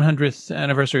 100th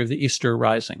anniversary of the Easter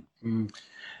Rising. Mm.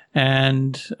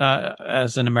 And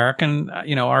as an American,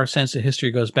 you know, our sense of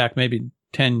history goes back maybe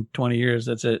 10, 20 years.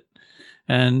 That's it.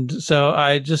 And so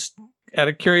I just, out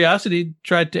of curiosity,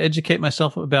 tried to educate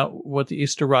myself about what the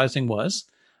Easter Rising was,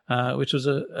 which was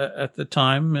at the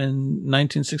time in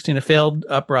 1916, a failed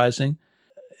uprising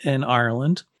in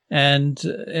Ireland. And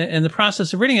in the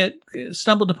process of reading it,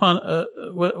 stumbled upon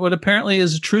what apparently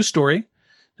is a true story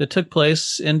that took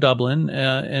place in Dublin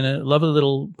in a lovely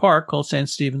little park called St.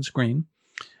 Stephen's Green,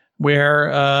 where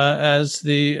as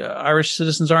the Irish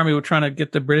Citizens Army were trying to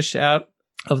get the British out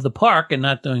of the park and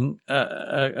not doing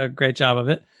a great job of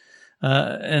it,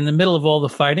 in the middle of all the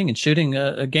fighting and shooting,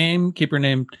 a gamekeeper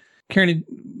named Kearney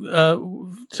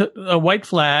took a white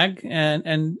flag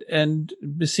and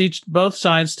beseeched both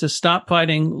sides to stop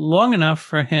fighting long enough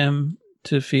for him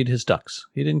to feed his ducks.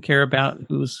 He didn't care about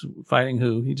who was fighting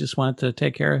who. He just wanted to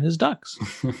take care of his ducks.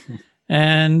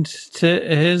 And to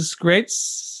his great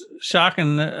shock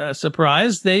and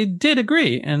surprise, they did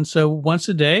agree. And so once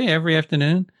a day, every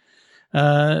afternoon,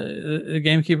 the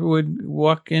gamekeeper would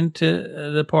walk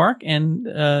into the park and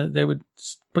they would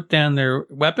put down their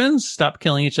weapons, stop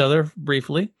killing each other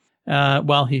briefly,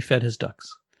 while he fed his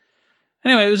ducks.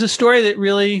 Anyway, it was a story that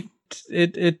really,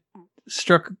 it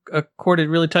struck a chord. It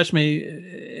really touched me,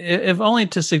 if only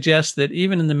to suggest that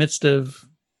even in the midst of,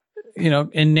 you know,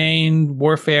 inane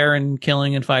warfare and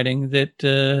killing and fighting, that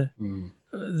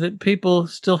that people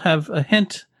still have a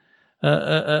hint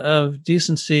of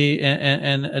decency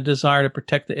and a desire to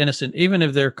protect the innocent, even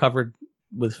if they're covered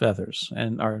with feathers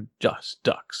and are just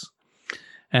ducks.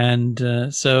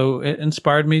 And so it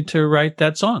inspired me to write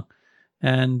that song.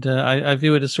 And I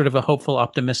view it as sort of a hopeful,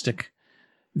 optimistic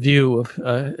view of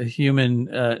human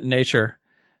nature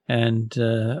and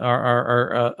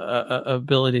our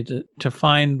ability to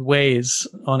find ways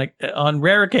on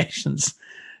rare occasions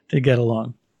to get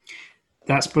along.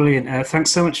 That's brilliant.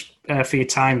 Thanks so much for your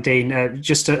time, Dean.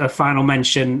 Just a final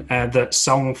mention that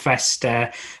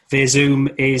Songfest via Zoom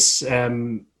is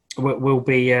will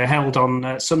be held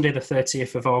on Sunday the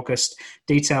 30th of August.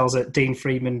 Details at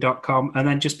deanfriedman.com. And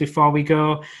then just before we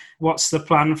go, what's the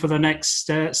plan for the next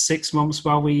 6 months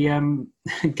while we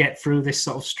get through this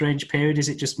sort of strange period? Is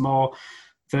it just more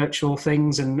virtual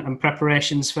things and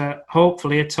preparations for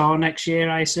hopefully a tour next year,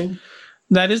 I assume?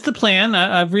 That is the plan.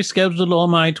 I've rescheduled all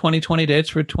my 2020 dates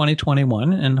for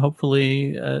 2021, and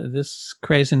hopefully this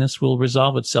craziness will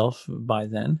resolve itself by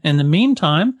then. In the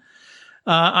meantime,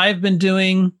 I've been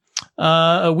doing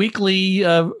a weekly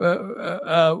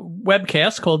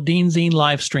webcast called Dean Zine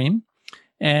Livestream,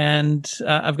 and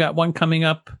I've got one coming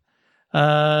up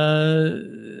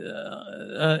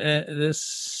this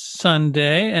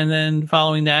Sunday, and then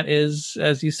following that is,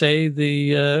 as you say,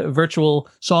 the virtual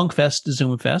Songfest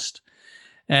Zoom Fest.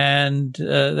 And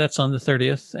that's on the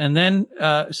 30th. And then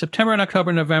September and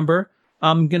October, November,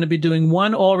 I'm going to be doing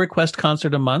one all-request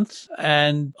concert a month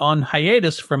and on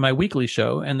hiatus for my weekly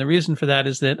show. And the reason for that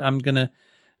is that I'm going to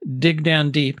dig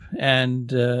down deep and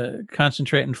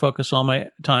concentrate and focus all my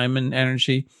time and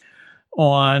energy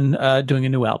on doing a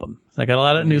new album. I got a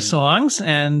lot of new songs,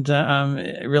 and I'm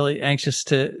really anxious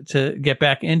to get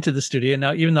back into the studio.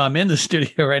 Now, even though I'm in the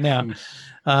studio right now,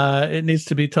 it needs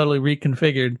to be totally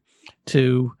reconfigured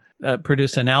to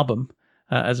produce an album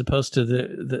as opposed to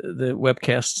the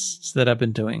webcasts that I've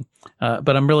been doing.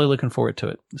 But I'm really looking forward to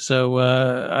it. So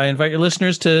I invite your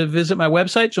listeners to visit my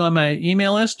website, join my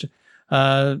email list,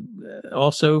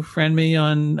 also friend me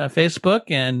on Facebook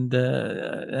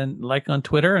and like on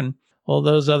Twitter and all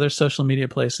those other social media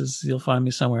places. You'll find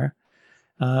me somewhere.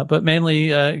 But mainly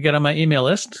get on my email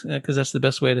list because that's the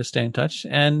best way to stay in touch.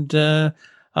 And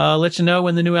I'll let you know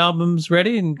when the new album's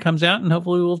ready and comes out, and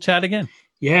hopefully we'll chat again.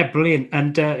 Yeah, brilliant.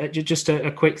 And just a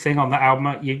quick thing on that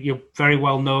album, you're very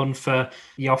well known for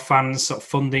your fans sort of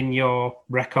funding your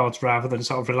records rather than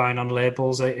sort of relying on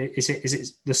labels. Is it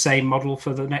the same model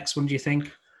for the next one, do you think?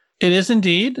 It is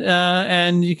indeed.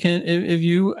 And you can, if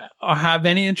you have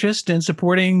any interest in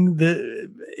supporting the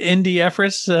indie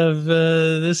efforts of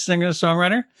this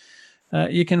singer-songwriter,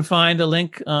 you can find a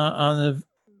link on the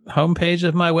homepage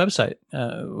of my website,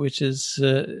 which is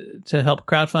to help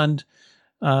crowdfund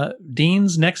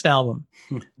Dean's next album.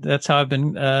 That's how I've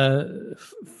been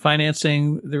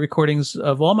financing the recordings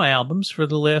of all my albums for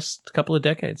the last couple of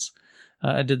decades.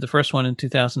 I did the first one in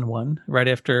 2001, right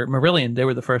after Marillion. They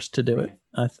were the first to do it.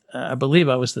 I believe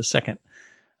I was the second.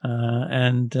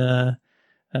 And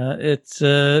it's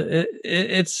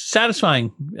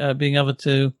satisfying being able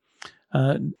to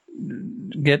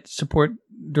get support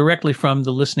directly from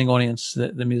the listening audience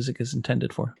that the music is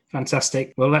intended for.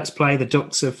 Fantastic. Well, let's play the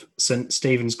Ducks of St.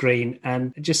 Stephen's Green,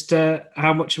 and just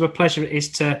how much of a pleasure it is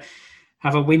to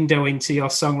have a window into your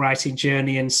songwriting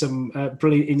journey and some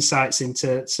brilliant insights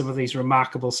into some of these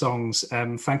remarkable songs.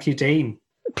 Thank you, Dean.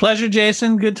 Pleasure,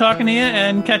 Jason. Good talking to you,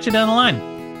 and catch you down the line.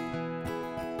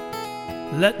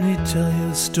 Let me tell you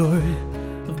a story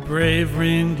of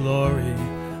bravery and glory,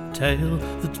 a tale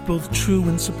that's both true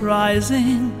and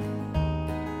surprising,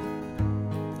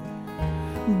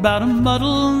 about a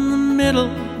muddle in the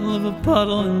middle of a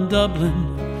puddle in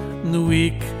Dublin in the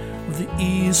week of the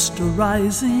Easter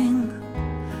Rising,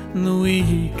 in the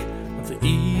week of the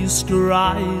Easter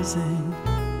Rising.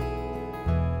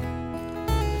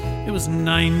 It was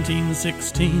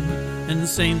 1916 in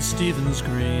St. Stephen's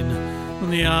Green when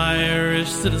the Irish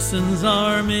Citizens'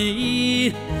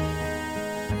 Army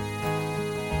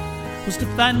was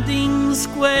defending the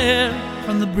square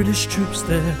from the British troops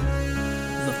there.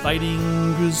 The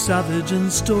fighting grew savage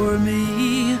and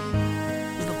stormy.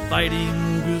 The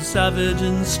fighting grew savage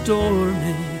and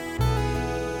stormy.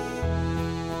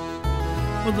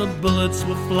 Well, the bullets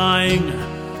were flying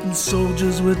and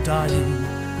soldiers were dying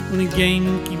when the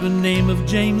gamekeeper named of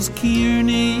James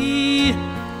Kearney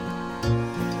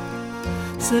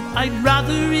said, I'd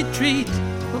rather retreat,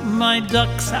 but my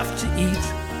ducks have to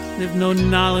eat. They've no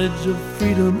knowledge of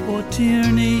freedom or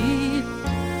tyranny.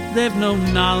 They've no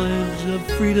knowledge of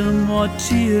freedom or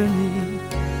tyranny.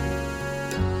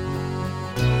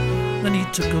 Then he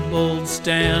took a bold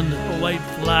stand, a white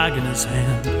flag in his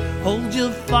hand. Hold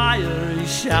your fire, he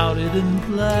shouted and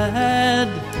pled.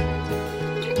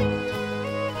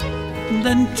 And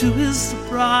then to his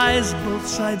surprise, both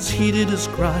sides heeded his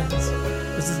cries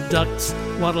as his ducks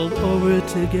waddled over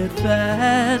to get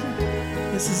fed.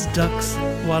 As his ducks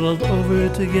waddled over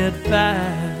to get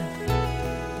fed.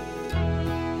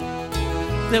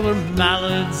 There were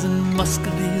mallards and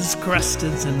muskovies,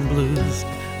 cresteds and blues.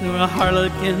 There were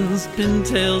harlequins,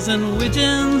 pintails and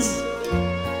widgeons.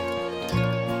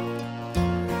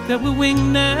 There were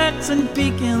wingnecks and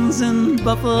beacons and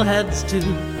buffleheads too,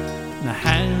 and a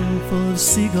handful of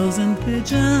seagulls and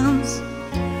pigeons.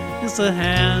 just a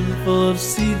handful of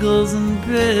seagulls and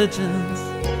pigeons.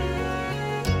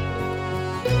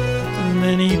 And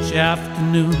then each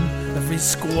afternoon, every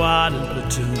squad and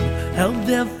platoon held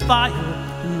their fire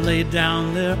and laid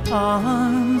down their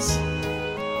arms.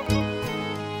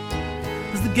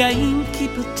 As the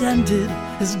gamekeeper tended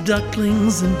his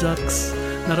ducklings and ducks,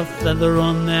 not a feather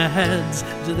on their heads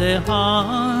do they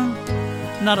harm.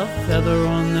 Not a feather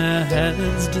on their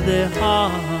heads do they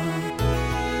harm.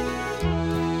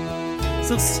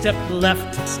 So step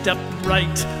left, step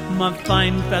right, my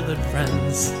fine feathered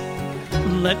friends.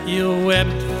 Let your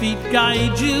webbed feet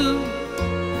guide you.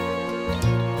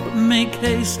 But make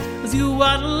haste as you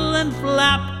waddle and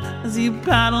flap, as you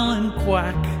paddle and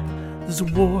quack. There's a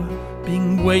war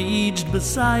being waged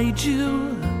beside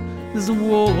you. There's a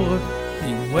war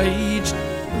being waged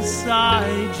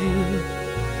beside you.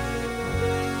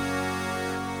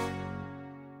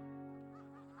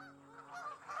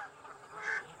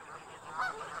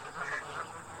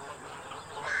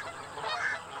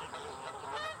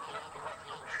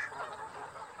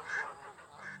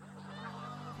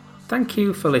 Thank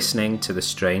you for listening to the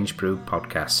Strange Brew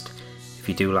podcast. If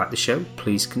you do like the show,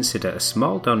 please consider a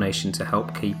small donation to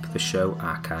help keep the show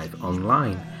archive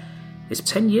online. It's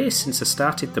 10 years since I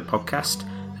started the podcast,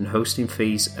 and hosting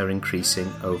fees are increasing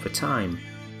over time.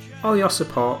 All your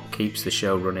support keeps the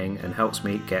show running and helps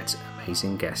me get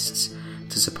amazing guests.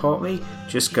 To support me,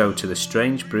 just go to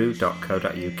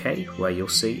thestrangebrew.co.uk, where you'll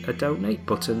see a donate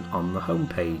button on the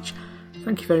homepage.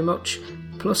 Thank you very much.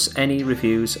 Plus, any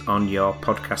reviews on your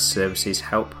podcast services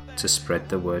help to spread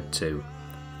the word too.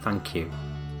 Thank you.